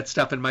want that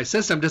stuff in my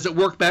system. Does it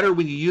work better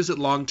when you use it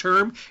long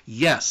term?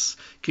 Yes.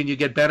 Can you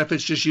get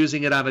benefits just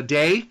using it on a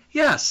day?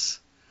 Yes.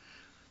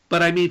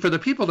 But I mean, for the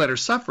people that are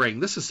suffering,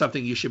 this is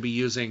something you should be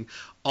using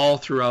all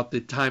throughout the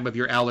time of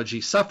your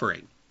allergy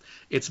suffering.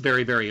 It's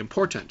very, very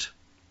important.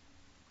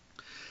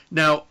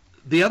 Now,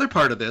 the other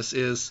part of this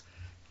is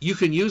you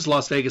can use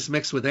Las Vegas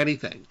Mix with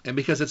anything. And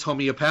because it's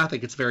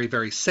homeopathic, it's very,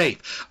 very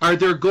safe. Are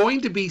there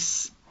going to be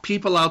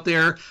people out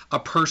there, a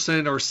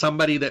person or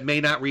somebody that may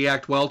not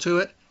react well to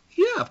it?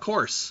 Yeah, of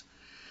course.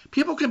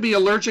 People can be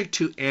allergic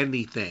to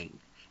anything.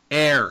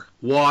 Air,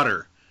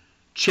 water,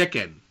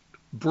 chicken,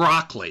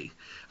 broccoli.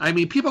 I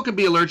mean, people can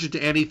be allergic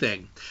to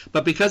anything,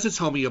 but because it's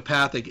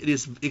homeopathic, it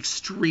is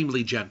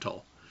extremely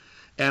gentle.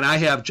 And I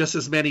have just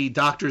as many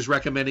doctors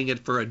recommending it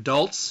for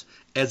adults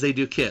as they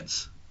do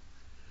kids.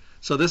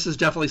 So this is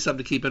definitely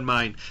something to keep in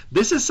mind.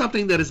 This is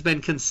something that has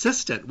been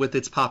consistent with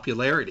its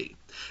popularity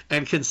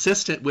and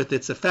consistent with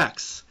its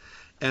effects.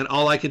 And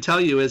all I can tell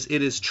you is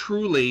it is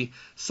truly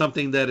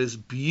something that is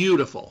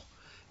beautiful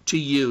to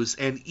use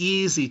and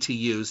easy to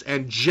use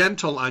and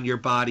gentle on your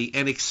body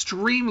and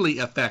extremely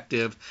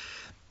effective.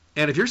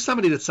 And if you're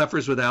somebody that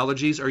suffers with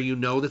allergies, or you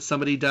know that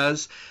somebody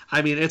does,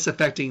 I mean, it's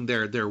affecting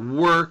their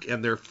work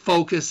and their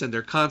focus and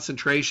their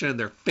concentration.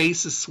 Their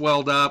face is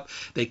swelled up.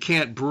 They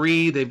can't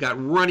breathe. They've got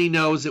runny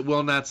nose that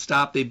will not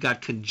stop. They've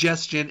got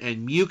congestion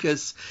and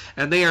mucus,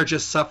 and they are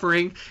just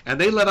suffering. And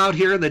they live out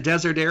here in the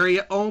desert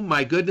area. Oh,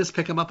 my goodness,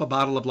 pick them up a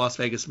bottle of Las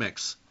Vegas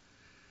Mix.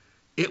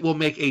 It will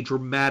make a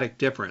dramatic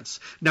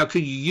difference. Now,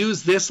 can you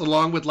use this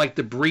along with like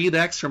the Breathe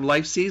X from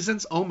Life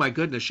Seasons? Oh my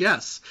goodness,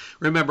 yes.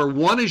 Remember,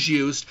 one is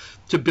used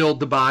to build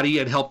the body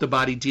and help the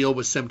body deal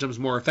with symptoms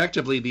more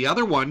effectively. The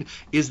other one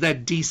is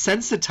that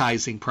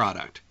desensitizing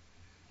product.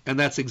 And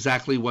that's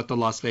exactly what the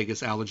Las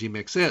Vegas Allergy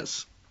Mix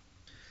is.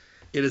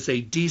 It is a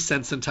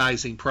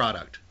desensitizing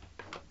product,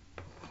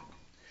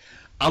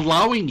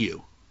 allowing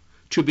you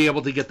to be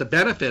able to get the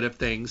benefit of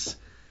things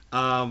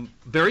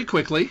very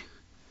quickly,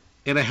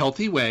 in a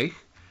healthy way,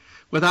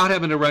 without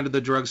having to run to the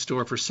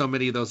drugstore for so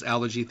many of those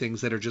allergy things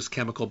that are just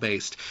chemical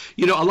based.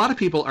 You know, a lot of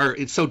people are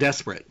so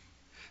desperate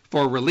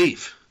for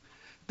relief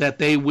that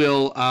they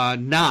will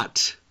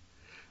not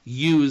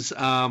use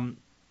the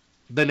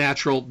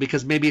natural,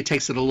 because maybe it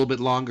takes it a little bit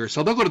longer.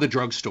 So they'll go to the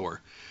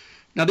drugstore.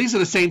 Now, these are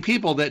the same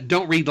people that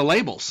don't read the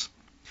labels,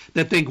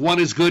 that think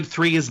 1 is good,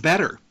 3 is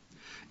better.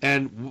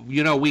 And,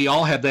 you know, we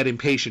all have that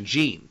impatient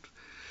gene.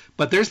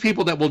 But there's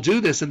people that will do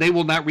this and they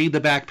will not read the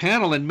back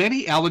panel, and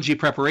many allergy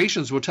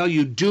preparations will tell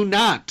you do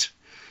not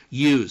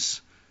use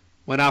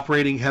when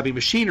operating heavy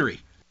machinery.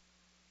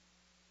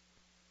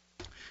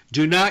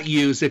 Do not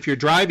use if you're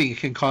driving. It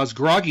can cause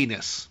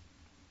grogginess.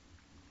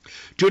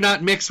 Do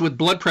not mix with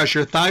blood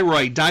pressure,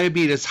 thyroid,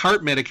 diabetes,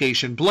 heart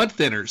medication, blood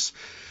thinners.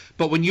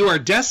 But when you are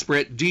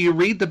desperate, do you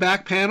read the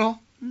back panel?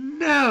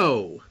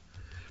 No.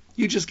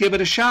 You just give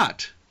it a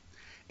shot.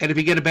 And if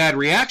you get a bad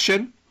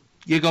reaction,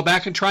 you go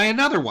back and try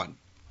another one.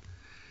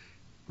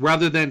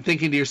 Rather than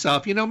thinking to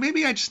yourself, you know,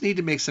 maybe I just need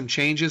to make some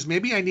changes.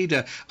 Maybe I need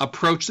to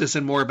approach this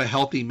in more of a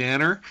healthy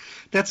manner.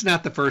 That's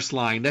not the first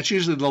line. That's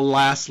usually the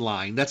last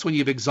line. That's when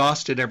you've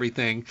exhausted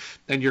everything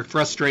and you're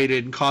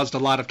frustrated and caused a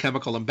lot of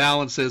chemical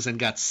imbalances and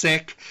got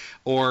sick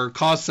or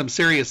caused some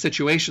serious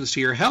situations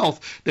to your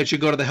health, that you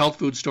go to the health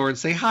food store and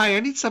say, hi, I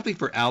need something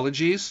for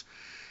allergies.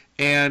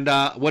 And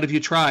what have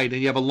you tried?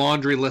 And you have a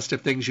laundry list of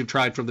things you've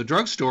tried from the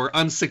drugstore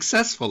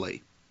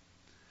unsuccessfully.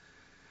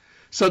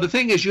 So the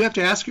thing is, you have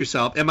to ask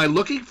yourself, am I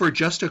looking for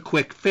just a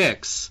quick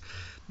fix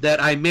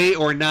that I may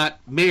or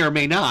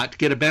may not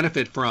get a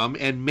benefit from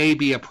and may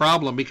be a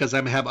problem because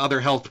I have other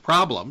health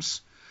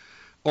problems?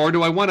 Or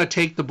do I want to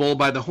take the bull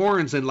by the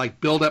horns and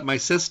like build up my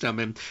system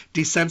and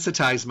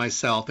desensitize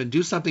myself and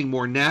do something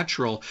more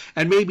natural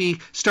and maybe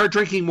start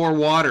drinking more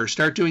water,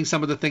 start doing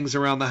some of the things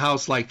around the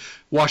house like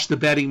wash the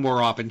bedding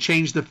more often,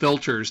 change the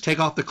filters, take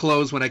off the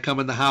clothes when I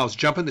come in the house,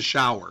 jump in the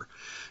shower.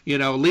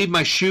 Leave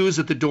my shoes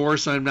at the door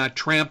so I'm not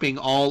tramping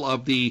all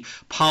of the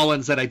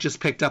pollens that I just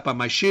picked up on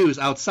my shoes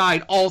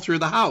outside all through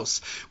the house.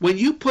 When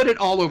you put it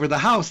all over the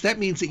house, that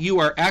means that you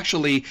are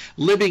actually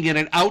living in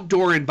an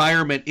outdoor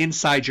environment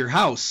inside your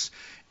house.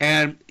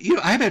 And,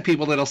 I've had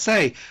people that'll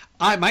say,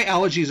 my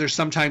allergies are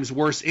sometimes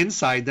worse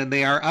inside than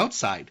they are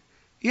outside.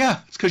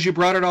 Yeah, it's because you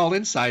brought it all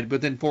inside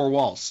within four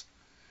walls.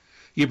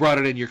 You brought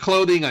it in your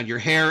clothing, on your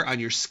hair, on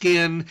your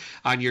skin,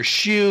 on your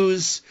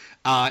shoes,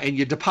 and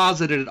you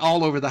deposited it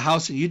all over the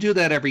house. And you do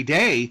that every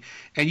day,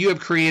 and you have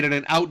created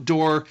an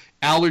outdoor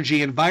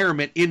allergy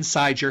environment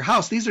inside your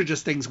house. These are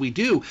just things we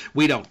do.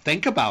 We don't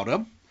think about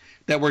them,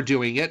 that we're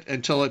doing it,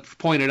 until it's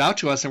pointed out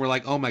to us, and we're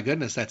like, oh my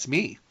goodness, that's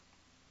me.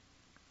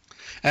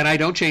 And I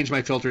don't change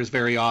my filters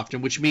very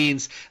often, which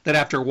means that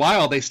after a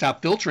while they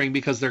stop filtering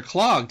because they're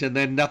clogged, and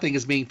then nothing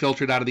is being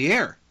filtered out of the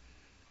air.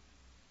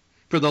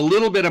 For the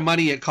little bit of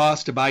money it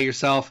costs to buy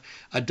yourself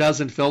a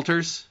dozen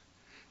filters,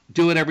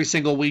 do it every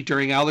single week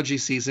during allergy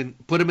season.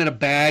 Put them in a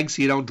bag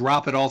so you don't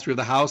drop it all through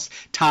the house.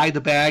 Tie the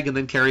bag and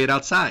then carry it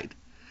outside.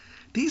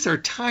 These are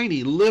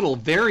tiny little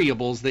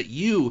variables that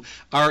you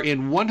are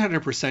in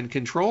 100%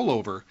 control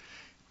over.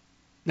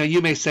 Now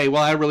you may say,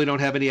 well, I really don't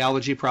have any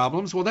allergy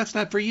problems. Well, that's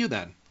not for you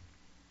then.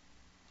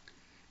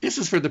 This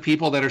is for the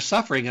people that are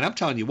suffering, and I'm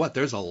telling you what,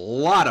 there's a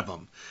lot of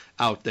them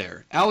out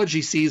there.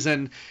 Allergy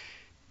season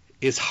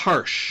is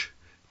harsh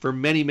for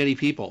many, many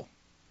people.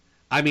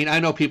 I mean, I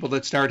know people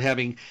that start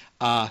having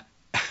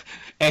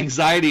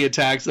anxiety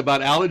attacks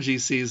about allergy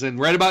season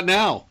right about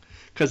now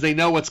because they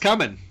know what's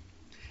coming.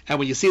 And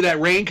when you see that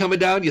rain coming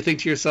down, you think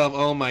to yourself,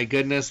 oh my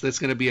goodness, that's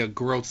going to be a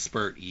growth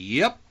spurt.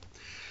 Yep.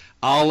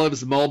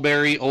 Olives,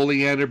 mulberry,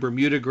 oleander,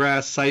 Bermuda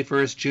grass,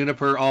 cypress,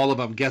 juniper, all of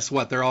them. Guess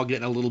what? They're all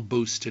getting a little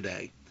boost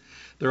today.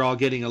 They're all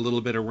getting a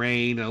little bit of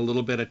rain, and a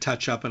little bit of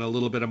touch up, and a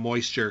little bit of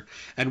moisture.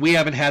 And we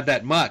haven't had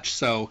that much,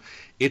 so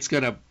it's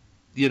going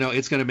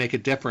to make a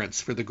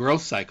difference for the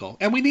growth cycle.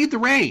 And we need the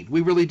rain.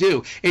 We really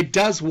do. It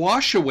does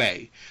wash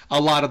away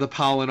a lot of the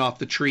pollen off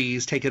the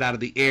trees, take it out of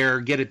the air,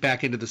 get it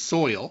back into the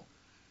soil.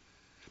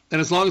 And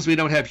as long as we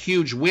don't have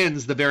huge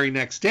winds the very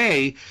next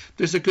day,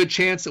 there's a good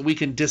chance that we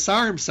can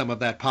disarm some of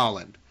that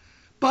pollen.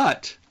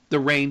 But the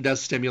rain does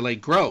stimulate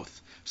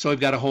growth. So we've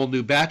got a whole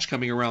new batch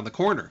coming around the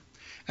corner.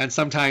 And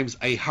sometimes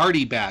a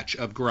hardy batch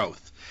of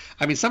growth.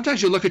 I mean,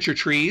 sometimes you look at your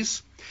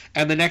trees,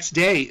 and the next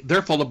day,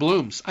 they're full of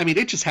blooms. I mean,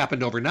 it just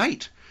happened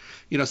overnight.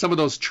 Some of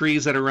those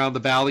trees that are around the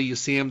valley, you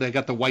see them, they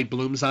got the white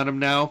blooms on them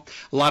now.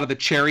 A lot of the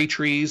cherry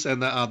trees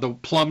and the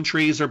plum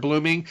trees are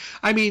blooming.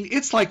 I mean,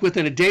 it's like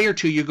within a day or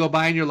two, you go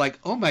by and you're like,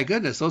 oh my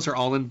goodness, those are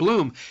all in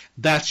bloom.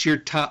 That's your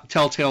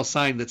telltale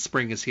sign that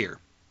spring is here.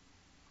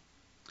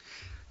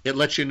 It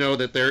lets you know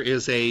that there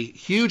is a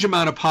huge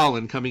amount of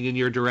pollen coming in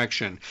your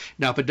direction.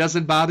 Now, if it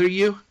doesn't bother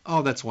you,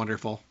 oh, that's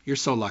wonderful. You're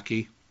so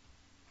lucky.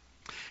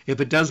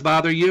 If it does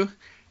bother you,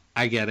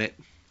 I get it.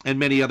 And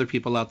many other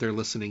people out there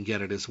listening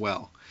get it as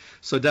well.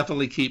 So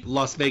definitely keep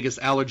Las Vegas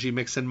Allergy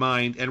Mix in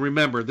mind. And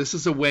remember, this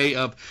is a way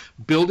of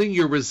building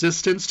your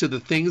resistance to the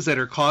things that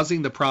are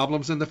causing the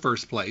problems in the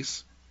first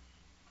place.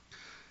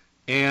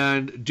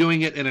 And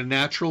doing it in a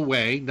natural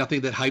way,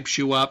 nothing that hypes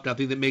you up,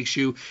 nothing that makes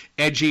you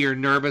edgy or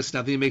nervous,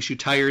 nothing that makes you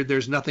tired.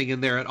 There's nothing in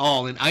there at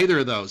all in either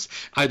of those,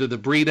 either the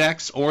Breed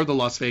X or the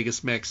Las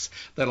Vegas Mix,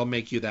 that'll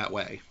make you that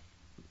way.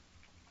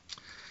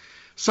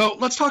 So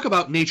let's talk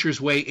about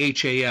Nature's Way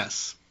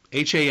HAS.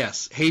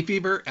 HAS, hay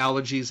fever,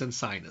 allergies, and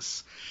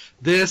sinus.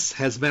 This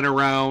has been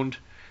around,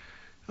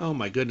 oh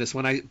my goodness,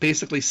 when I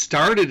basically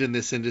started in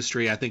this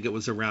industry, I think it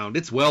was around,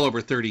 it's well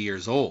over 30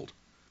 years old.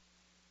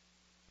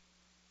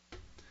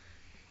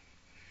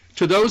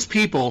 To those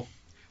people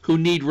who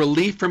need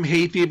relief from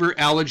hay fever,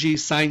 allergies,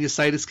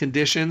 sinusitis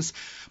conditions,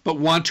 but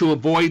want to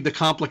avoid the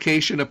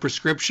complication of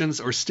prescriptions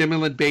or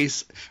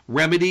stimulant-based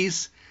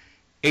remedies,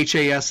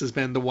 HAS has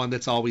been the one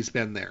that's always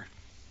been there.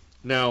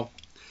 Now,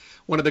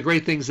 one of the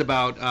great things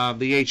about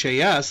the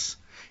HAS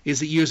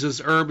is it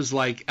uses herbs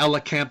like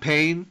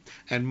elecampane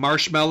and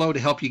marshmallow to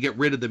help you get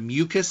rid of the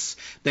mucus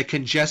that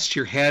congests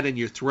your head and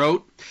your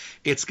throat.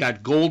 It's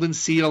got golden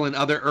seal and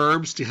other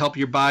herbs to help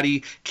your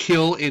body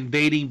kill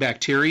invading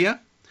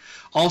bacteria.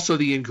 Also,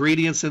 the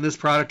ingredients in this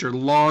product are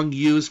long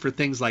used for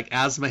things like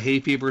asthma, hay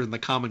fever, and the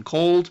common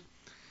cold.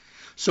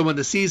 So when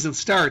the season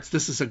starts,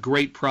 this is a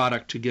great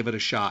product to give it a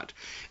shot.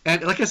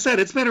 And like I said,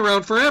 it's been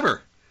around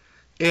forever.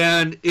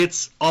 And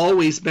it's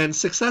always been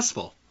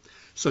successful.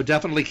 So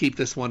definitely keep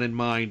this one in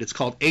mind. It's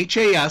called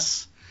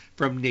HAS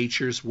from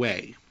Nature's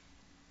Way.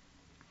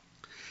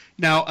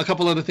 Now, a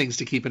couple other things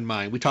to keep in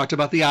mind. We talked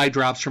about the eye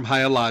drops from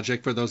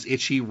Hyalogic for those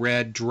itchy,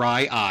 red,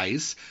 dry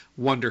eyes.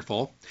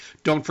 Wonderful.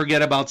 Don't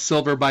forget about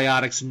Silver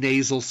Biotics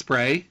nasal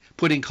spray,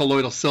 putting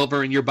colloidal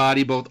silver in your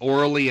body both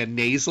orally and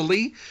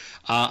nasally.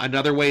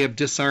 Another way of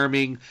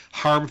disarming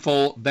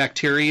harmful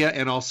bacteria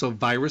and also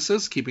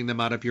viruses, keeping them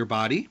out of your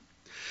body.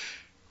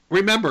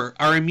 Remember,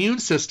 our immune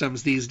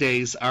systems these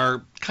days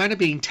are kind of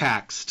being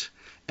taxed.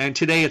 And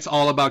today it's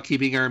all about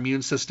keeping our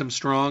immune system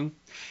strong.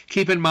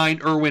 Keep in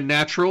mind Irwin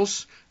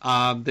Naturals,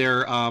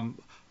 their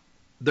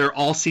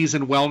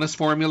all-season wellness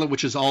formula,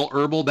 which is all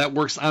herbal, that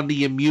works on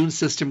the immune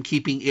system,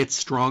 keeping it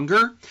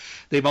stronger.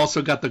 They've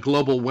also got the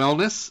Global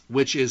Wellness,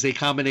 which is a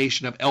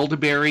combination of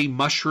elderberry,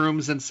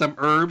 mushrooms, and some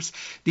herbs.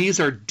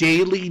 These are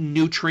daily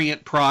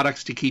nutrient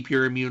products to keep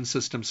your immune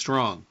system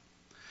strong.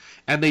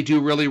 And they do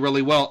really,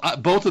 really well.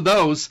 Both of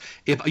those,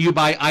 if you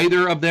buy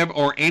either of them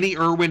or any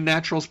Irwin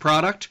Naturals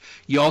product,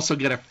 you also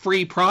get a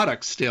free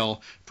product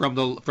still from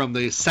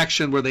the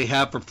section where they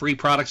have for free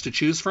products to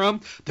choose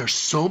from. There's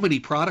so many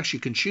products you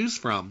can choose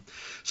from.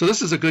 So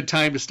this is a good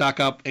time to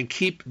stock up and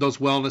keep those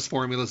wellness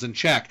formulas in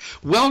check.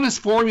 Wellness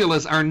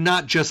formulas are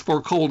not just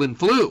for cold and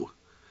flu.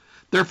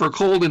 They're for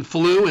cold and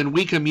flu and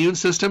weak immune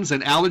systems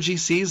and allergy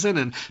season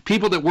and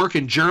people that work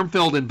in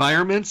germ-filled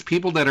environments,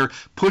 people that are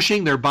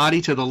pushing their body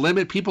to the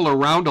limit, people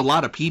around a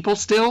lot of people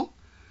still,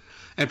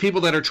 and people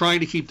that are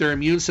trying to keep their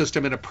immune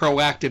system in a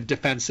proactive,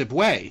 defensive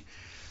way.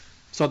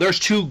 So there's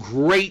two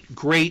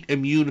great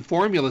immune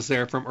formulas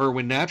there from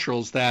Irwin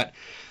Naturals that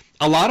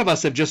a lot of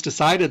us have just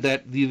decided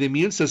that the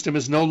immune system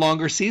is no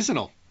longer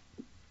seasonal.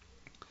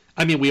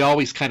 I mean, we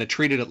always kind of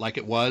treated it like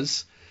it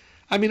was.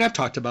 I mean, I've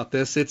talked about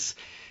this. It's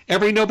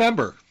every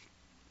November,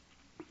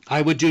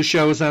 I would do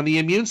shows on the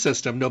immune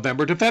system,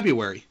 November to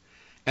February.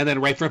 And then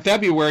right from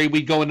February,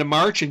 we'd go into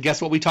March, and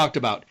guess what we talked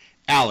about?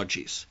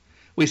 Allergies.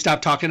 We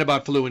stopped talking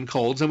about flu and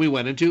colds, and we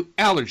went into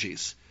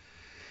allergies.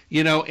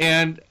 You know,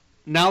 and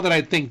now that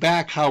I think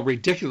back how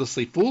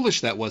ridiculously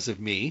foolish that was of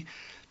me,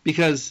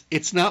 because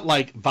it's not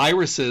like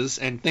viruses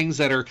and things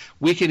that are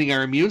weakening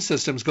our immune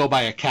systems go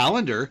by a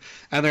calendar,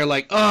 and they're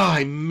like, oh,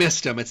 I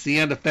missed them. It's the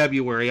end of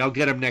February. I'll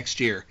get them next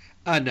year.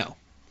 No.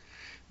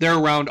 They're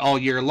around all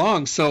year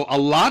long. So a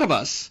lot of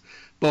us,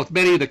 both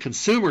many of the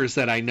consumers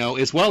that I know,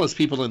 as well as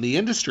people in the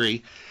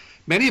industry,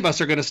 many of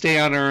us are going to stay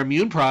on our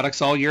immune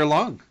products all year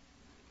long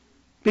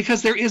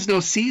because there is no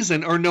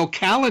season or no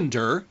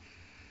calendar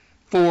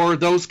for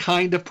those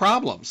kind of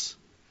problems.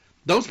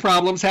 Those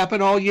problems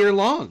happen all year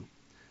long.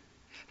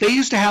 They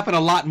used to happen a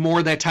lot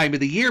more that time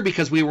of the year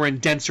because we were in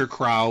denser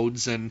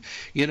crowds and,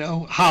 you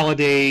know,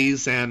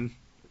 holidays and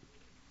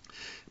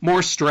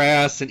more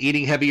stress and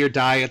eating heavier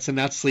diets and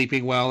not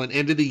sleeping well and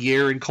end of the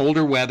year and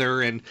colder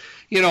weather and,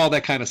 you know, all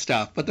that kind of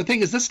stuff. But the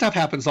thing is, this stuff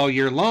happens all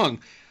year long.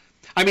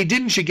 I mean,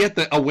 didn't you get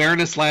the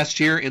awareness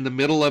last year in the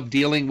middle of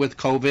dealing with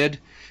COVID?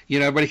 You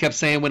know, everybody kept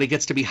saying when it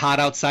gets to be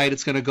hot outside,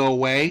 it's going to go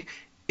away.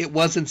 It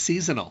wasn't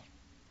seasonal.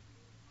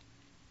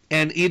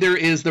 And either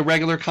is the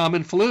regular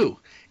common flu.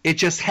 It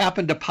just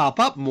happened to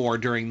pop up more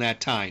during that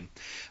time.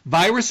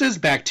 Viruses,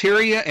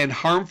 bacteria, and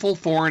harmful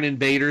foreign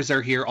invaders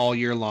are here all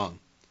year long.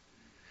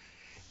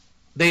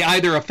 They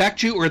either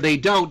affect you or they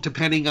don't,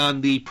 depending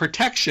on the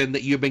protection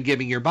that you've been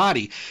giving your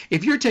body.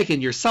 If you're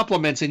taking your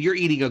supplements and you're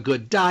eating a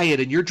good diet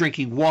and you're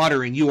drinking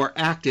water and you are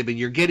active and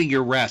you're getting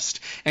your rest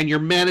and you're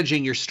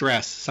managing your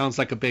stress, sounds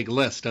like a big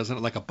list, doesn't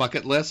it? Like a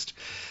bucket list.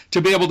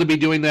 To be able to be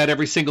doing that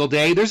every single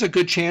day, there's a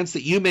good chance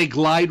that you may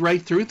glide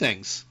right through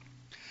things.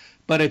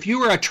 But if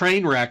you are a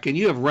train wreck and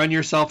you have run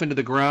yourself into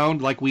the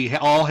ground like we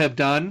all have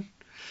done,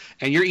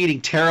 and you're eating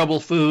terrible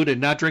food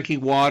and not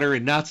drinking water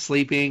and not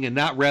sleeping and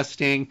not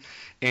resting,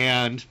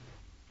 and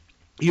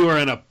you are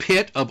in a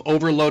pit of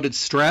overloaded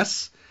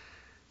stress,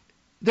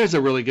 there's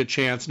a really good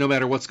chance no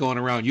matter what's going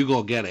around, you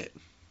go get it.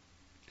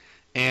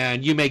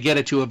 And you may get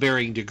it to a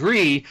varying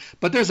degree,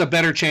 but there's a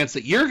better chance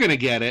that you're going to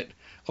get it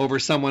over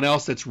someone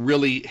else that's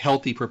really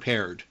healthy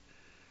prepared.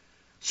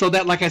 So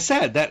that, like I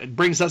said, that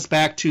brings us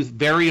back to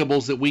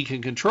variables that we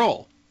can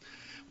control.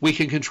 We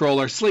can control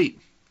our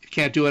sleep. You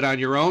can't do it on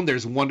your own.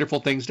 There's wonderful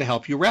things to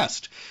help you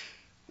rest.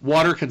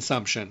 Water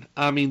consumption.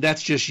 I mean,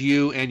 that's just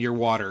you and your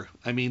water.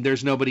 I mean,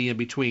 there's nobody in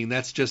between.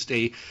 That's just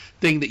a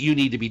thing that you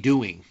need to be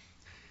doing.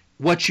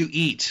 What you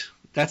eat,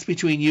 that's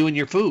between you and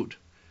your food.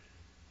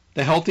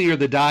 The healthier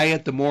the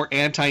diet, the more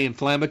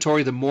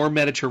anti-inflammatory, the more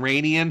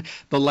Mediterranean,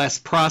 the less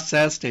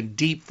processed and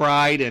deep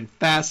fried and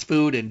fast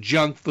food and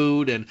junk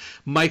food and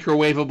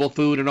microwavable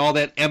food and all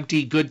that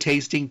empty, good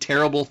tasting,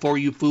 terrible for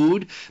you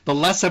food. The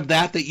less of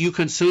that you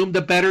consume,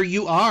 the better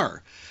you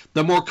are.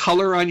 The more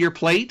color on your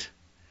plate,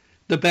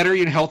 the better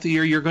and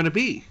healthier you're going to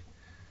be.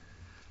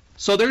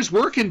 So there's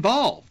work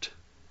involved.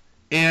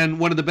 And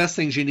one of the best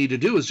things you need to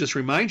do is just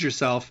remind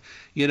yourself,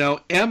 you know,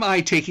 am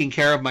I taking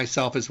care of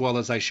myself as well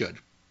as I should?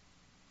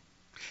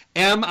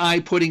 Am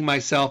I putting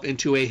myself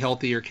into a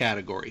healthier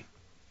category?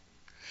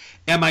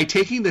 Am I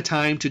taking the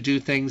time to do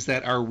things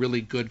that are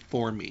really good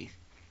for me?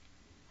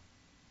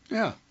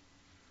 Yeah,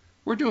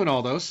 we're doing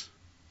all those.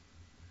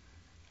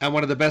 And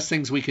one of the best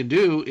things we can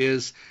do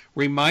is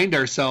remind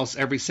ourselves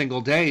every single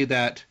day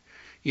that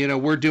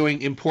we're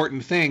doing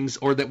important things,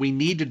 or that we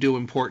need to do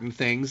important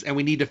things, and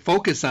we need to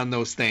focus on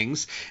those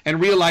things and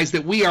realize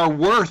that we are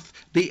worth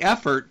the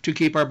effort to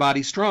keep our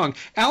body strong.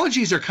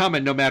 Allergies are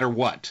coming no matter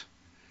what.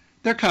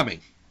 They're coming.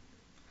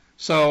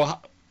 So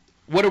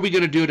what are we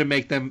going to do to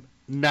make them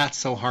not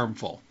so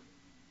harmful?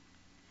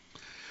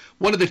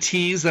 One of the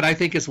teas that I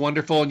think is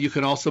wonderful, and you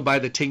can also buy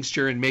the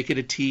tincture and make it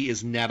a tea,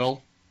 is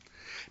nettle.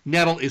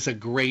 Nettle is a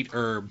great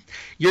herb.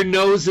 Your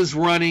nose is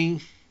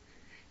running.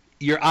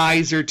 Your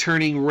eyes are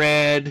turning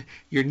red.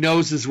 Your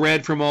nose is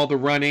red from all the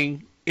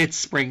running. It's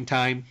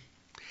springtime.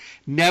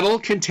 Nettle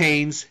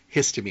contains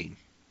histamine.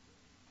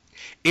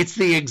 It's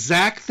the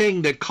exact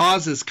thing that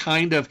causes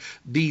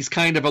these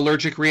kind of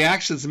allergic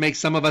reactions, and makes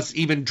some of us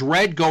even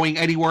dread going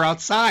anywhere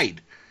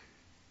outside,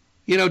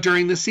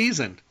 during the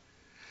season.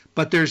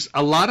 But there's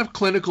a lot of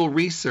clinical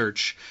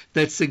research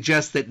that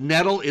suggests that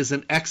nettle is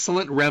an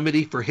excellent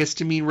remedy for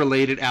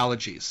histamine-related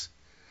allergies.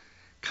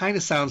 Kind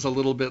of sounds a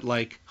little bit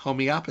like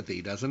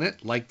homeopathy, doesn't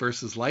it? Like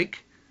versus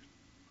like.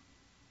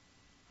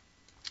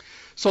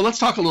 So let's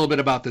talk a little bit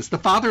about this. The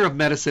father of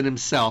medicine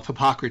himself,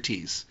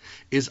 Hippocrates,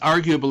 is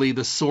arguably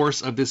the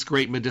source of this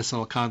great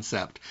medicinal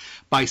concept.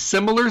 By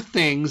similar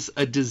things,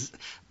 a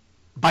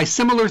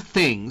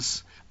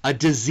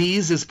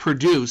disease is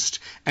produced,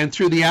 and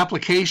through the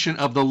application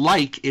of the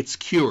like, it's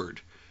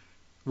cured,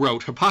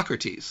 wrote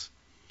Hippocrates.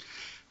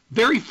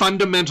 Very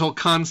fundamental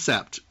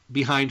concept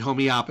behind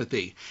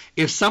homeopathy.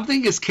 If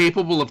something is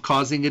capable of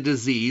causing a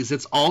disease,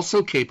 it's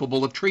also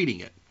capable of treating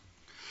it.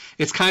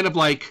 It's kind of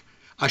like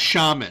a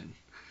shaman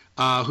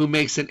who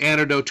makes an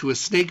antidote to a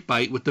snake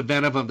bite with the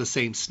venom of the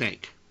same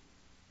snake.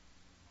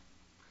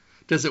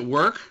 Does it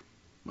work?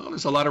 Well,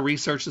 there's a lot of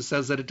research that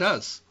says that it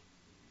does.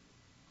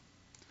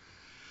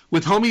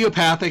 With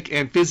homeopathic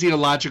and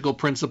physiological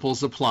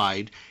principles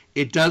applied,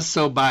 it does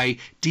so by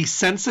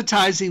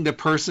desensitizing the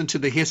person to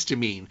the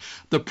histamine,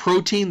 the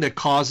protein that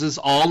causes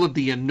all of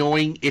the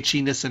annoying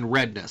itchiness and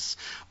redness.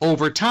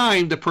 Over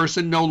time, the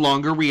person no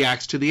longer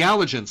reacts to the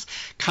allergens,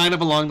 kind of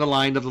along the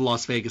line of the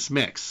Las Vegas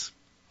mix.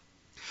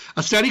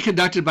 A study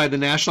conducted by the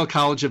National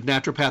College of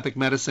Naturopathic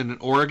Medicine in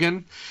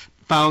Oregon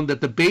found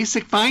that the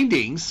basic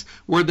findings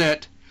were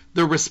that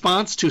the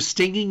response to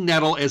stinging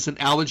nettle as an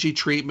allergy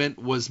treatment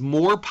was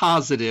more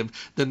positive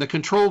than the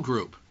control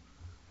group.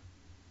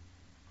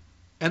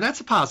 And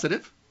that's a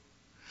positive.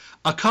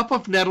 A cup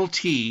of nettle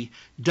tea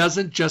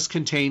doesn't just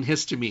contain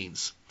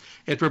histamines.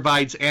 It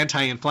provides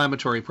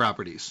anti-inflammatory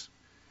properties.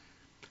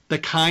 The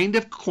kind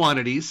of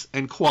quantities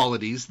and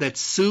qualities that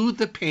soothe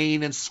the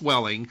pain and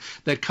swelling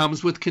that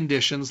comes with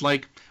conditions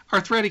like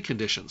arthritic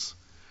conditions.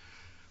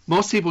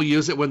 Most people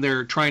use it when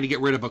they're trying to get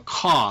rid of a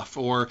cough,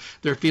 or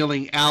they're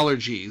feeling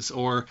allergies,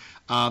 or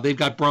they've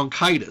got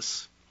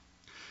bronchitis.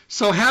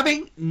 So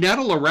having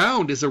nettle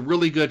around is a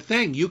really good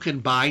thing. You can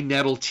buy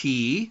nettle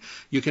tea,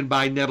 you can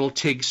buy nettle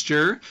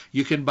tincture,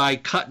 you can buy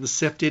cut and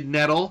sifted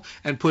nettle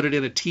and put it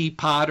in a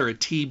teapot or a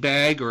tea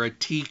bag or a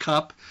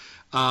teacup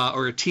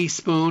or a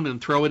teaspoon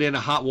and throw it in a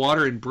hot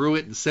water and brew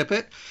it and sip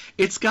it.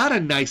 It's got a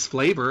nice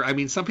flavor. I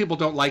mean, some people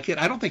don't like it.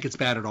 I don't think it's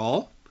bad at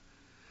all.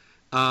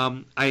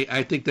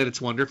 I think that it's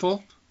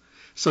wonderful.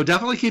 So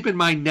definitely keep in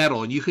mind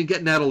nettle, and you can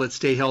get nettle at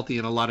Stay Healthy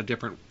in a lot of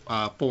different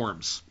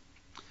forms.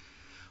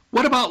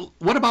 What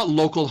about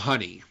local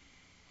honey?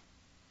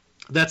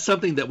 That's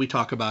something that we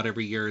talk about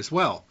every year as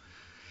well.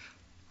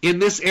 In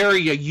this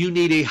area, you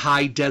need a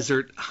high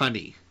desert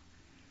honey,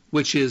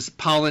 which is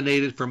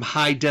pollinated from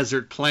high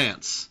desert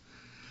plants,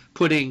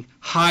 putting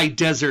high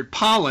desert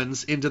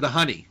pollens into the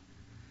honey.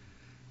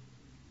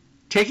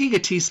 Taking a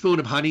teaspoon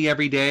of honey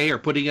every day, or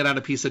putting it on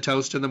a piece of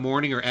toast in the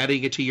morning, or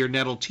adding it to your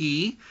nettle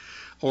tea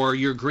or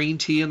your green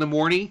tea in the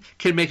morning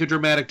can make a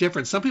dramatic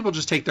difference. Some people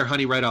just take their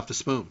honey right off the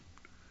spoon.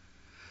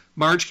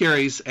 Marge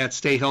carries at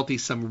Stay Healthy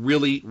some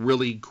really,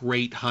 really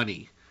great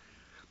honey.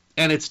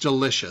 And it's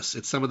delicious.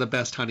 It's some of the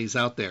best honeys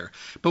out there.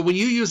 But when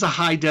you use a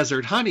high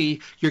desert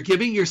honey, you're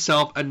giving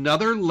yourself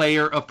another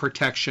layer of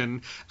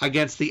protection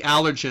against the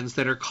allergens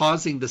that are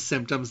causing the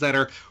symptoms that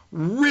are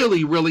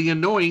really, really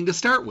annoying to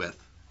start with.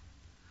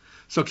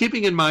 So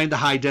keeping in mind the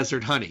high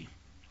desert honey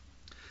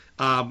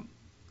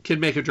can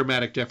make a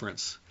dramatic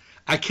difference.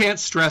 I can't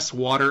stress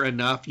water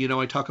enough.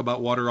 I talk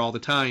about water all the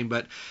time,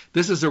 but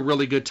this is a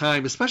really good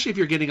time, especially if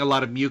you're getting a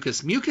lot of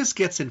mucus. Mucus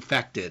gets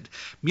infected.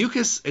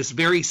 Mucus is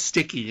very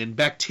sticky, and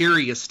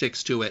bacteria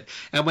sticks to it.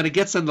 And when it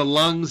gets in the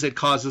lungs, it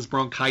causes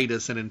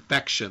bronchitis and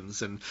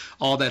infections and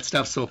all that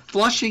stuff. So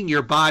flushing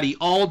your body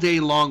all day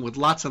long with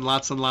lots and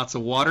lots and lots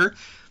of water,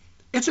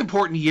 it's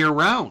important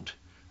year-round.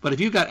 But if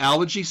you've got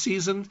allergy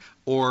season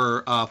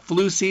or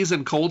flu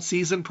season, cold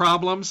season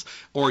problems,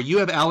 or you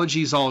have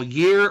allergies all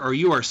year, or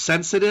you are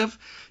sensitive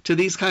to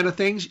these kind of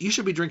things, you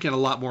should be drinking a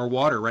lot more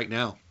water right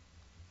now.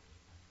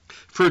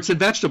 Fruits and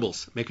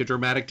vegetables make a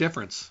dramatic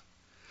difference.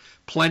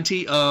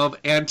 Plenty of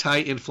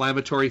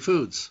anti-inflammatory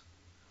foods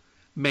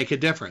make a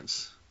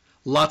difference.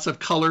 Lots of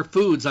color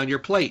foods on your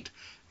plate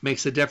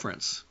makes a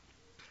difference.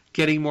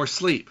 Getting more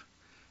sleep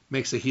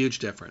makes a huge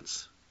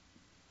difference.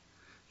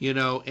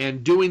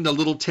 and doing the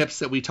little tips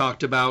that we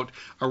talked about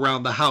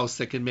around the house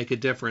that can make a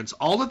difference.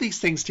 All of these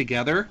things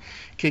together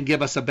can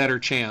give us a better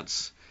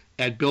chance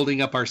at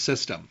building up our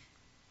system.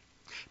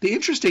 The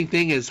interesting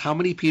thing is how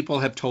many people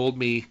have told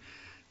me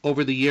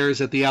over the years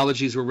that the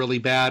allergies were really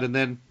bad, and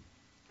then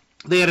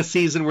they had a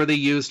season where they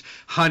used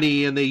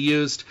honey and they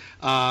used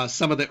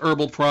some of the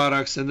herbal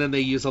products, and then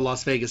they used a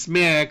Las Vegas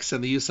mix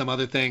and they used some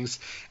other things,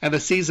 and the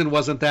season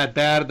wasn't that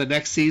bad. The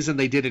next season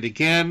they did it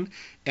again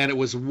and it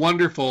was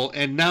wonderful,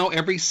 and now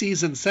every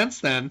season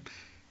since then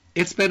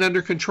it's been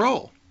under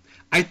control.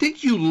 I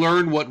think you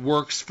learn what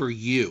works for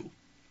you,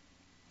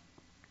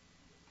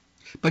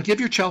 but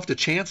give yourself the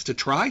chance to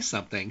try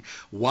something.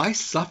 Why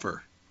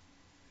suffer?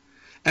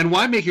 And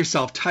why make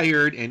yourself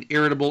tired and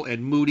irritable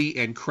and moody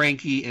and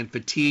cranky and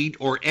fatigued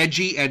or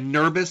edgy and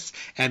nervous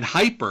and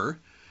hyper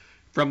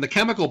from the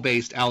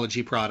chemical-based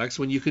allergy products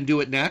when you can do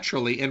it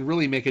naturally and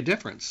really make a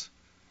difference?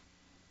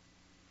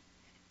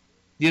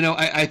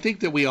 I think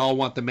that we all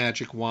want the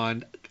magic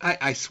wand.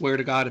 I swear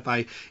to God,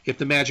 if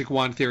the magic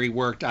wand theory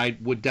worked, I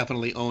would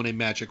definitely own a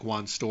magic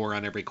wand store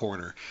on every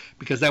corner,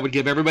 because that would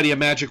give everybody a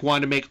magic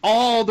wand to make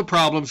all the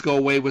problems go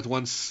away with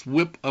one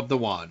whip of the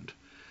wand.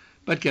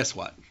 But guess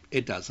what?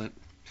 It doesn't.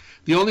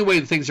 The only way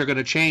that things are going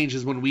to change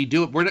is when we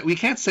do it. We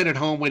can't sit at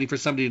home waiting for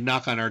somebody to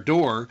knock on our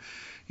door.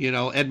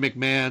 Ed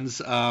McMahon's,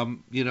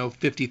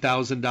 $50,000,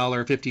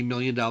 $50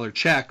 million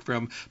check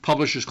from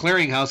Publishers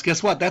Clearinghouse.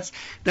 Guess what? That's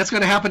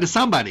going to happen to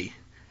somebody.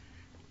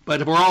 But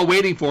if we're all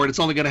waiting for it, it's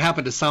only going to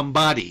happen to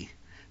somebody,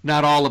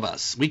 not all of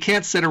us. We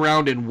can't sit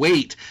around and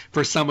wait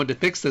for someone to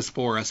fix this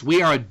for us.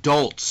 We are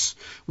adults.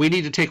 We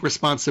need to take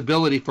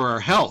responsibility for our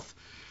health.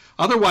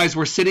 Otherwise,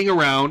 we're sitting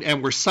around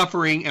and we're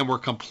suffering and we're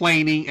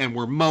complaining and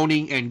we're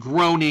moaning and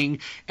groaning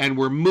and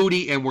we're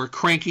moody and we're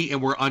cranky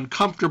and we're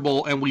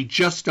uncomfortable and we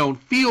just don't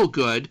feel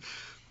good.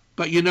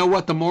 But you know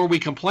what? The more we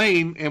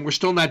complain and we're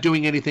still not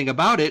doing anything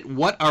about it,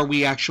 what are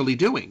we actually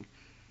doing?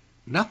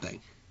 Nothing.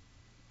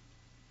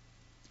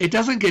 It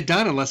doesn't get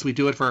done unless we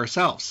do it for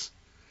ourselves.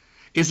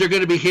 Is there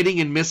going to be hitting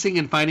and missing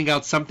and finding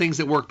out some things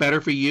that work better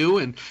for you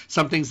and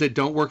some things that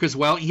don't work as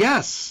well?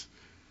 Yes.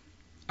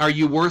 Are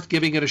you worth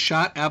giving it a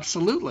shot?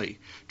 Absolutely.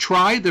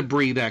 Try the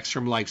Breathe X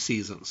from Life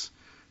Seasons.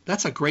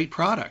 That's a great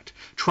product.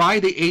 Try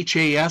the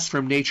HAS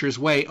from Nature's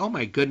Way. Oh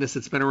my goodness,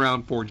 it's been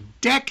around for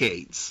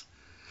decades.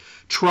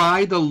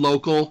 Try the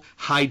local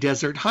High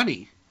Desert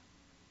Honey.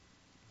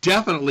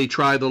 Definitely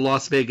try the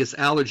Las Vegas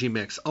Allergy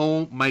Mix.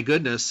 Oh my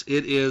goodness,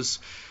 it is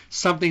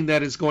something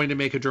that is going to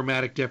make a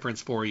dramatic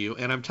difference for you.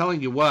 And I'm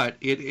telling you what,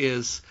 it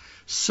is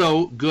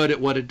so good at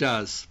what it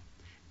does.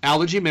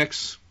 Allergy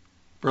Mix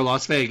for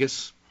Las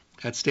Vegas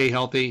at Stay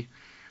Healthy.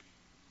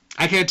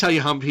 I can't tell you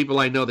how many people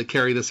I know that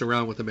carry this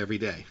around with them every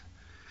day.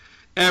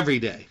 Every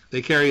day.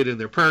 They carry it in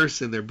their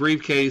purse, in their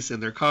briefcase, in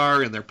their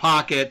car, in their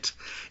pocket,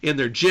 in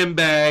their gym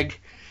bag,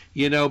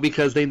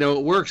 because they know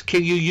it works.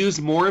 Can you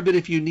use more of it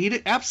if you need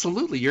it?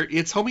 Absolutely.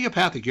 It's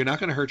homeopathic. You're not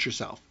going to hurt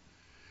yourself.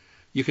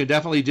 You can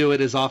definitely do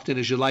it as often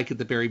as you like at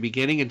the very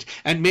beginning,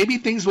 and maybe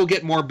things will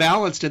get more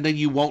balanced and then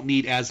you won't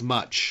need as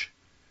much.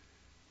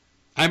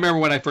 I remember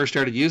when I first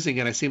started using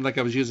it, I seemed like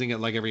I was using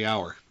it like every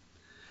hour,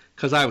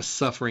 because I was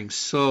suffering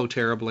so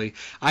terribly.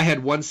 I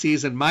had one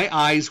season, my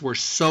eyes were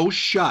so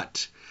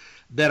shut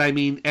that,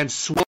 and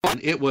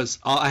swollen.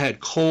 I had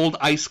cold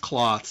ice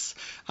cloths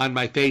on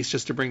my face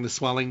just to bring the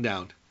swelling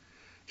down.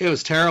 It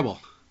was terrible.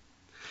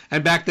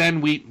 And back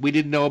then, we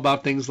didn't know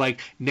about things like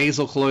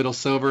nasal colloidal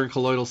silver and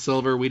colloidal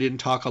silver. We didn't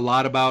talk a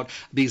lot about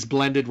these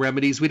blended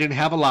remedies. We didn't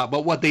have a lot.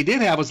 But what they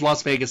did have was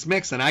Las Vegas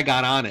Mix, and I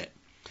got on it.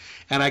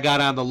 And I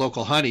got on the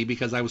local honey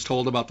because I was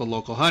told about the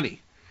local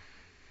honey.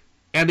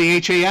 And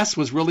the HAS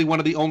was really one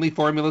of the only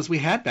formulas we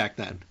had back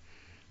then.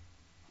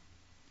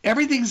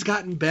 Everything's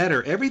gotten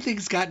better.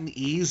 Everything's gotten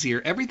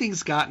easier.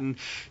 Everything's gotten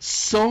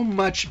so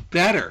much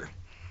better.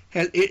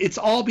 It's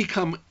all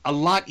become a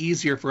lot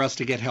easier for us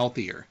to get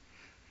healthier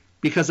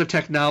because of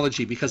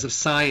technology, because of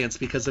science,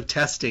 because of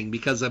testing,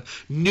 because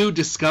of new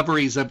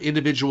discoveries of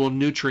individual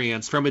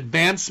nutrients, from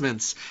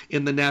advancements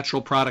in the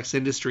natural products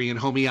industry and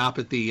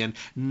homeopathy and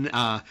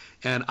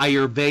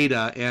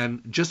Ayurveda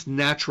and just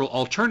natural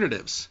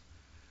alternatives.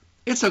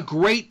 It's a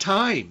great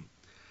time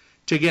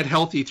to get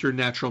healthy through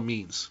natural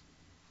means.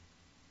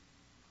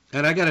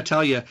 And I got to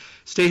tell you,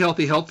 Stay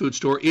Healthy Health Food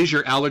Store is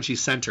your allergy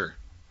center.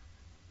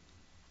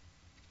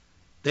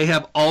 They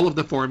have all of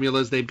the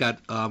formulas. They've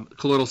got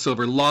colloidal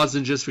silver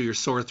lozenges for your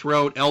sore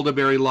throat,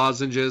 elderberry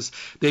lozenges.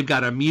 They've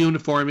got immune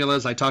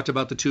formulas. I talked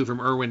about the two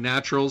from Irwin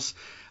Naturals.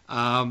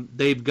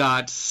 They've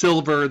got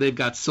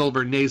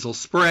silver nasal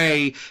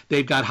spray.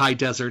 They've got High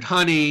Desert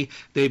Honey.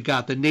 They've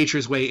got the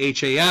Nature's Way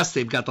HAS.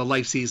 They've got the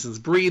Life Seasons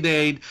Breathe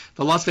Aid.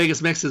 The Las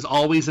Vegas Mix is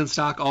always in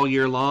stock all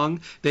year long.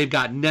 They've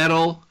got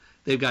nettle.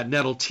 They've got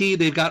nettle tea.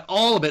 They've got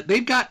all of it.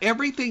 They've got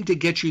everything to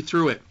get you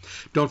through it.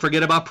 Don't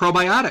forget about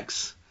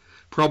probiotics.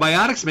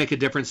 Probiotics make a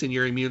difference in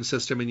your immune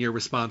system and your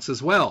response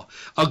as well.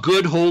 A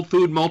good whole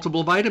food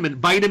multiple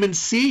vitamin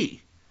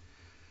C.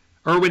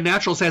 Irwin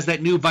Naturals has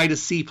that new Vita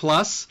C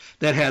Plus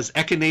that has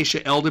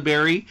echinacea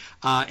elderberry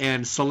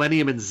and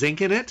selenium and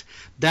zinc in it.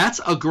 That's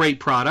a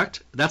great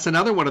product. That's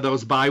another one of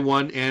those buy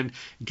one and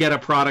get a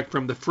product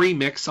from the free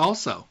mix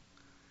also.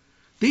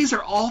 These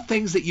are all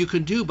things that you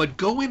can do, but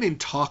go in and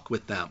talk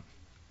with them.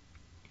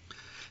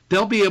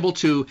 They'll be able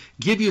to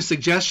give you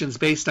suggestions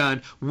based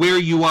on where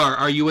you are.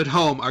 Are you at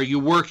home? Are you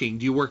working?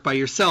 Do you work by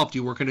yourself? Do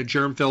you work in a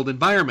germ-filled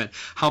environment?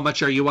 How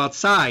much are you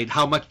outside?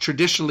 How much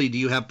traditionally do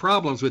you have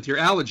problems with your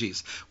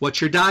allergies? What's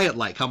your diet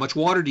like? How much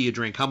water do you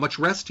drink? How much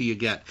rest do you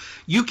get?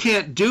 You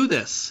can't do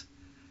this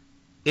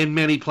in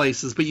many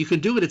places, but you can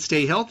do it at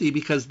Stay Healthy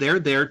because they're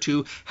there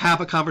to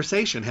have a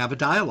conversation, have a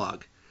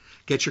dialogue,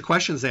 get your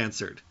questions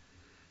answered.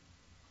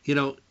 You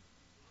know,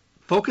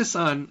 focus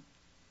on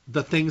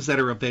the things that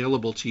are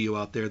available to you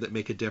out there that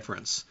make a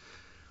difference.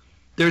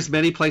 There's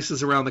many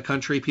places around the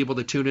country, people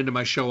that tune into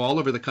my show all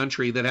over the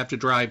country that have to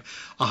drive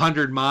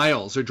 100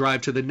 miles or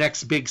drive to the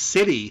next big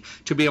city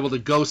to be able to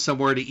go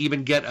somewhere to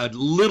even get a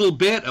little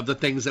bit of the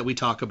things that we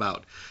talk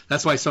about.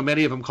 That's why so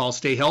many of them call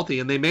Stay Healthy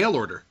and they mail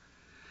order,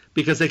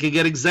 because they can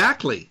get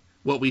exactly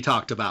what we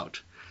talked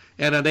about.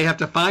 And they have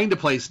to find a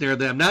place near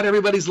them. Not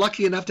everybody's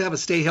lucky enough to have a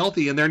Stay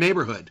Healthy in their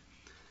neighborhood.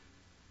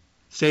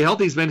 Stay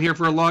Healthy's been here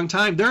for a long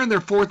time. They're in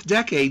their 4th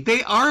decade.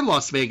 They are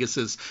Las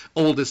Vegas's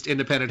oldest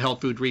independent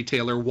health food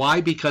retailer.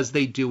 Why? Because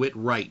they do it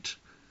right.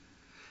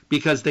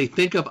 Because they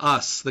think of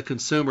us, the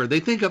consumer. They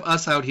think of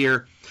us out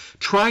here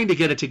trying to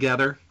get it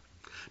together,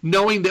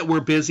 knowing that we're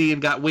busy and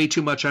got way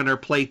too much on our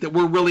plate, that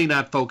we're really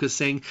not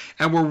focusing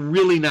and we're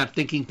really not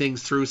thinking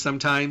things through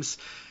sometimes.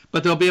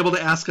 But they'll be able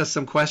to ask us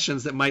some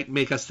questions that might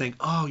make us think,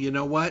 oh, you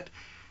know what?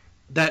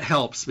 That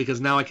helps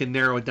because now I can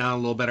narrow it down a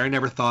little better. I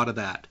never thought of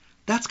that.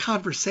 That's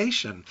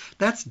conversation.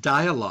 That's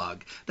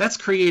dialogue. That's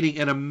creating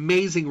an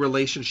amazing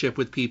relationship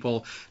with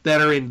people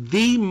that are in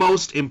the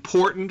most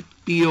important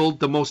field,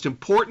 the most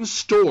important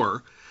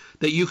store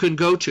that you can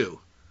go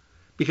to,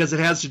 because it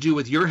has to do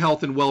with your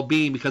health and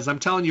well-being. Because I'm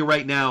telling you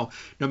right now,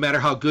 no matter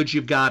how good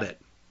you've got it,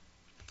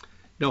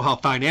 know how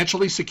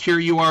financially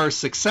secure you are or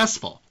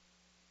successful,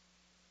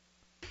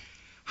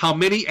 how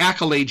many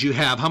accolades you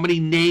have, how many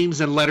names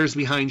and letters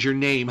behind your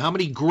name, how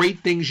many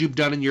great things you've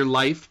done in your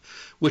life,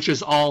 which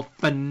is all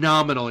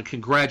phenomenal, and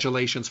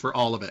congratulations for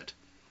all of it.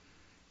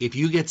 If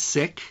you get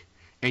sick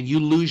and you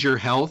lose your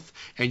health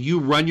and you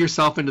run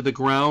yourself into the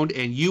ground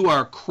and you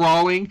are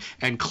crawling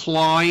and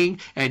clawing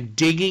and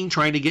digging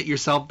trying to get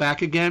yourself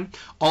back again,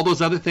 all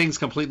those other things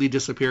completely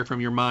disappear from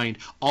your mind.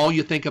 All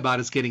you think about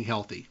is getting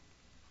healthy.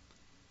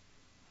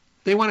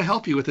 They want to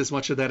help you with as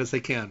much of that as they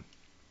can.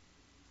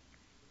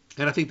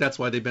 And I think that's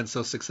why they've been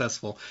so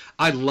successful.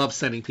 I love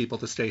sending people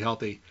to Stay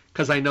Healthy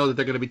because I know that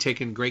they're going to be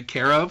taken great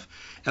care of.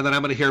 And then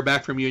I'm going to hear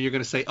back from you and you're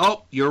going to say,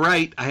 oh, you're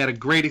right. I had a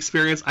great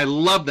experience. I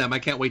love them. I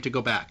can't wait to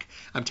go back.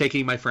 I'm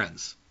taking my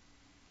friends.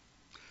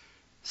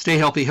 Stay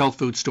Healthy Health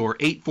Food Store,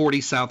 840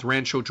 South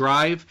Rancho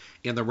Drive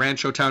in the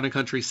Rancho Town and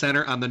Country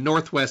Center on the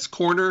northwest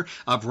corner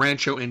of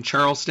Rancho and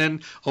Charleston.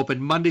 Open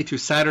Monday through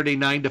Saturday,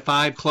 9 to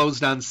 5,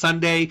 closed on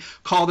Sunday.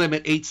 Call them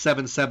at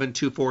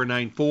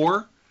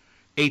 877-2494.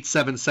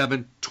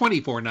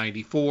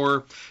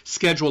 877-2494.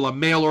 Schedule a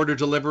mail order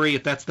delivery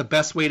if that's the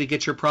best way to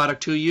get your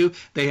product to you.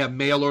 They have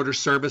mail order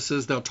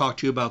services. They'll talk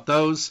to you about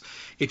those.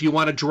 If you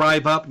want to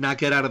drive up, not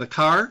get out of the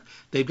car,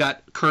 they've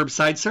got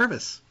curbside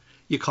service.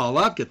 You call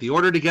up, get the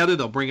order together,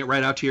 they'll bring it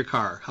right out to your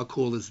car. How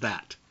cool is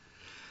that?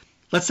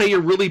 Let's say you're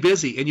really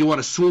busy and you want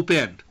to swoop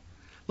in.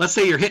 Let's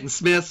say you're hitting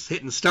Smith's,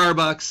 hitting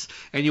Starbucks,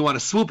 and you want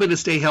to swoop in to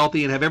Stay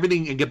Healthy and have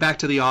everything and get back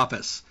to the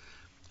office.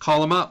 Call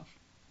them up.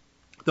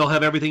 They'll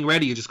have everything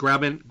ready. You just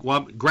grab it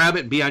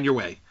and be on your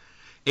way.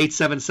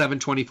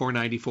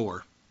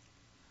 877-2494.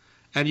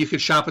 And you can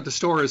shop at the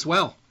store as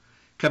well.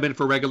 Come in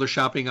for regular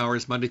shopping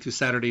hours Monday through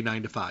Saturday,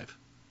 9 to 5.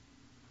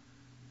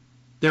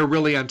 They're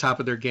really on top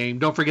of their game.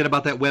 Don't forget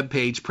about that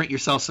webpage. Print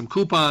yourself some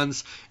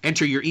coupons.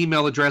 Enter your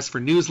email address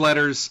for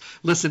newsletters.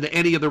 Listen to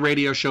any of the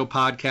radio show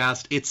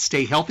podcast. It's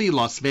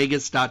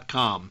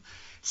StayHealthyLasVegas.com.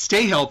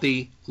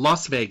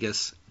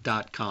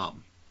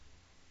 StayHealthyLasVegas.com.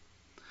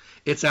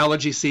 It's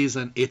allergy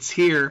season. It's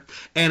here,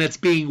 and it's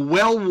being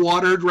well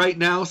watered right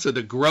now, so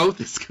the growth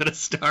is going to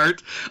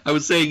start. I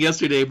was saying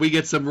yesterday, if we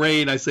get some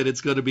rain, I said it's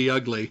going to be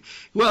ugly.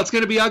 Well, it's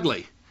going to be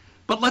ugly,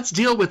 but let's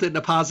deal with it in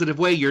a positive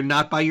way. You're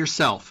not by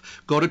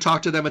yourself. Go to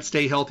talk to them at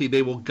Stay Healthy.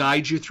 They will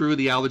guide you through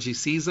the allergy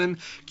season,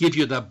 give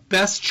you the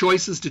best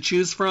choices to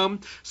choose from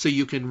so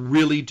you can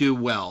really do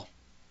well.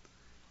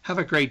 Have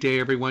a great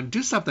day, everyone.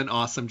 Do something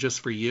awesome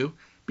just for you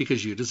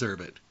because you deserve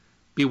it.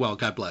 Be well.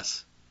 God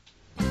bless.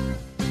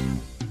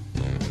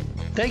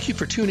 Thank you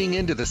for tuning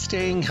in to the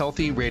Staying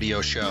Healthy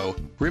radio show.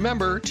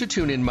 Remember to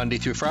tune in Monday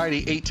through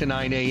Friday, 8 to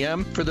 9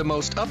 a.m. for the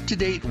most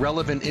up-to-date,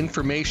 relevant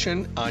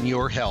information on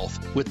your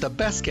health, with the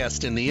best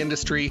guest in the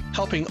industry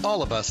helping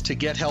all of us to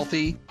get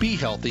healthy, be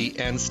healthy,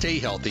 and stay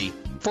healthy.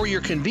 For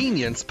your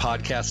convenience,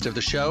 podcasts of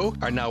the show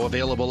are now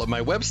available at my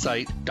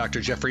website,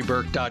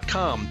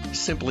 drjeffreyburke.com.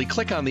 Simply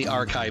click on the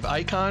archive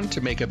icon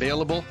to make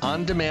available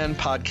on-demand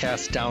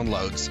podcast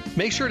downloads.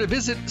 Make sure to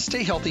visit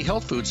Stay Healthy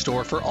Health Food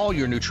Store for all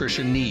your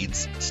nutrition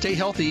needs. Stay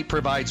Healthy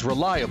provides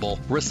reliable,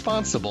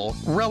 responsible,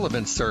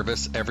 relevant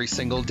service every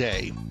single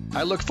day.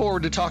 I look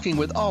forward to talking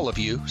with all of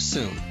you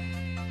soon.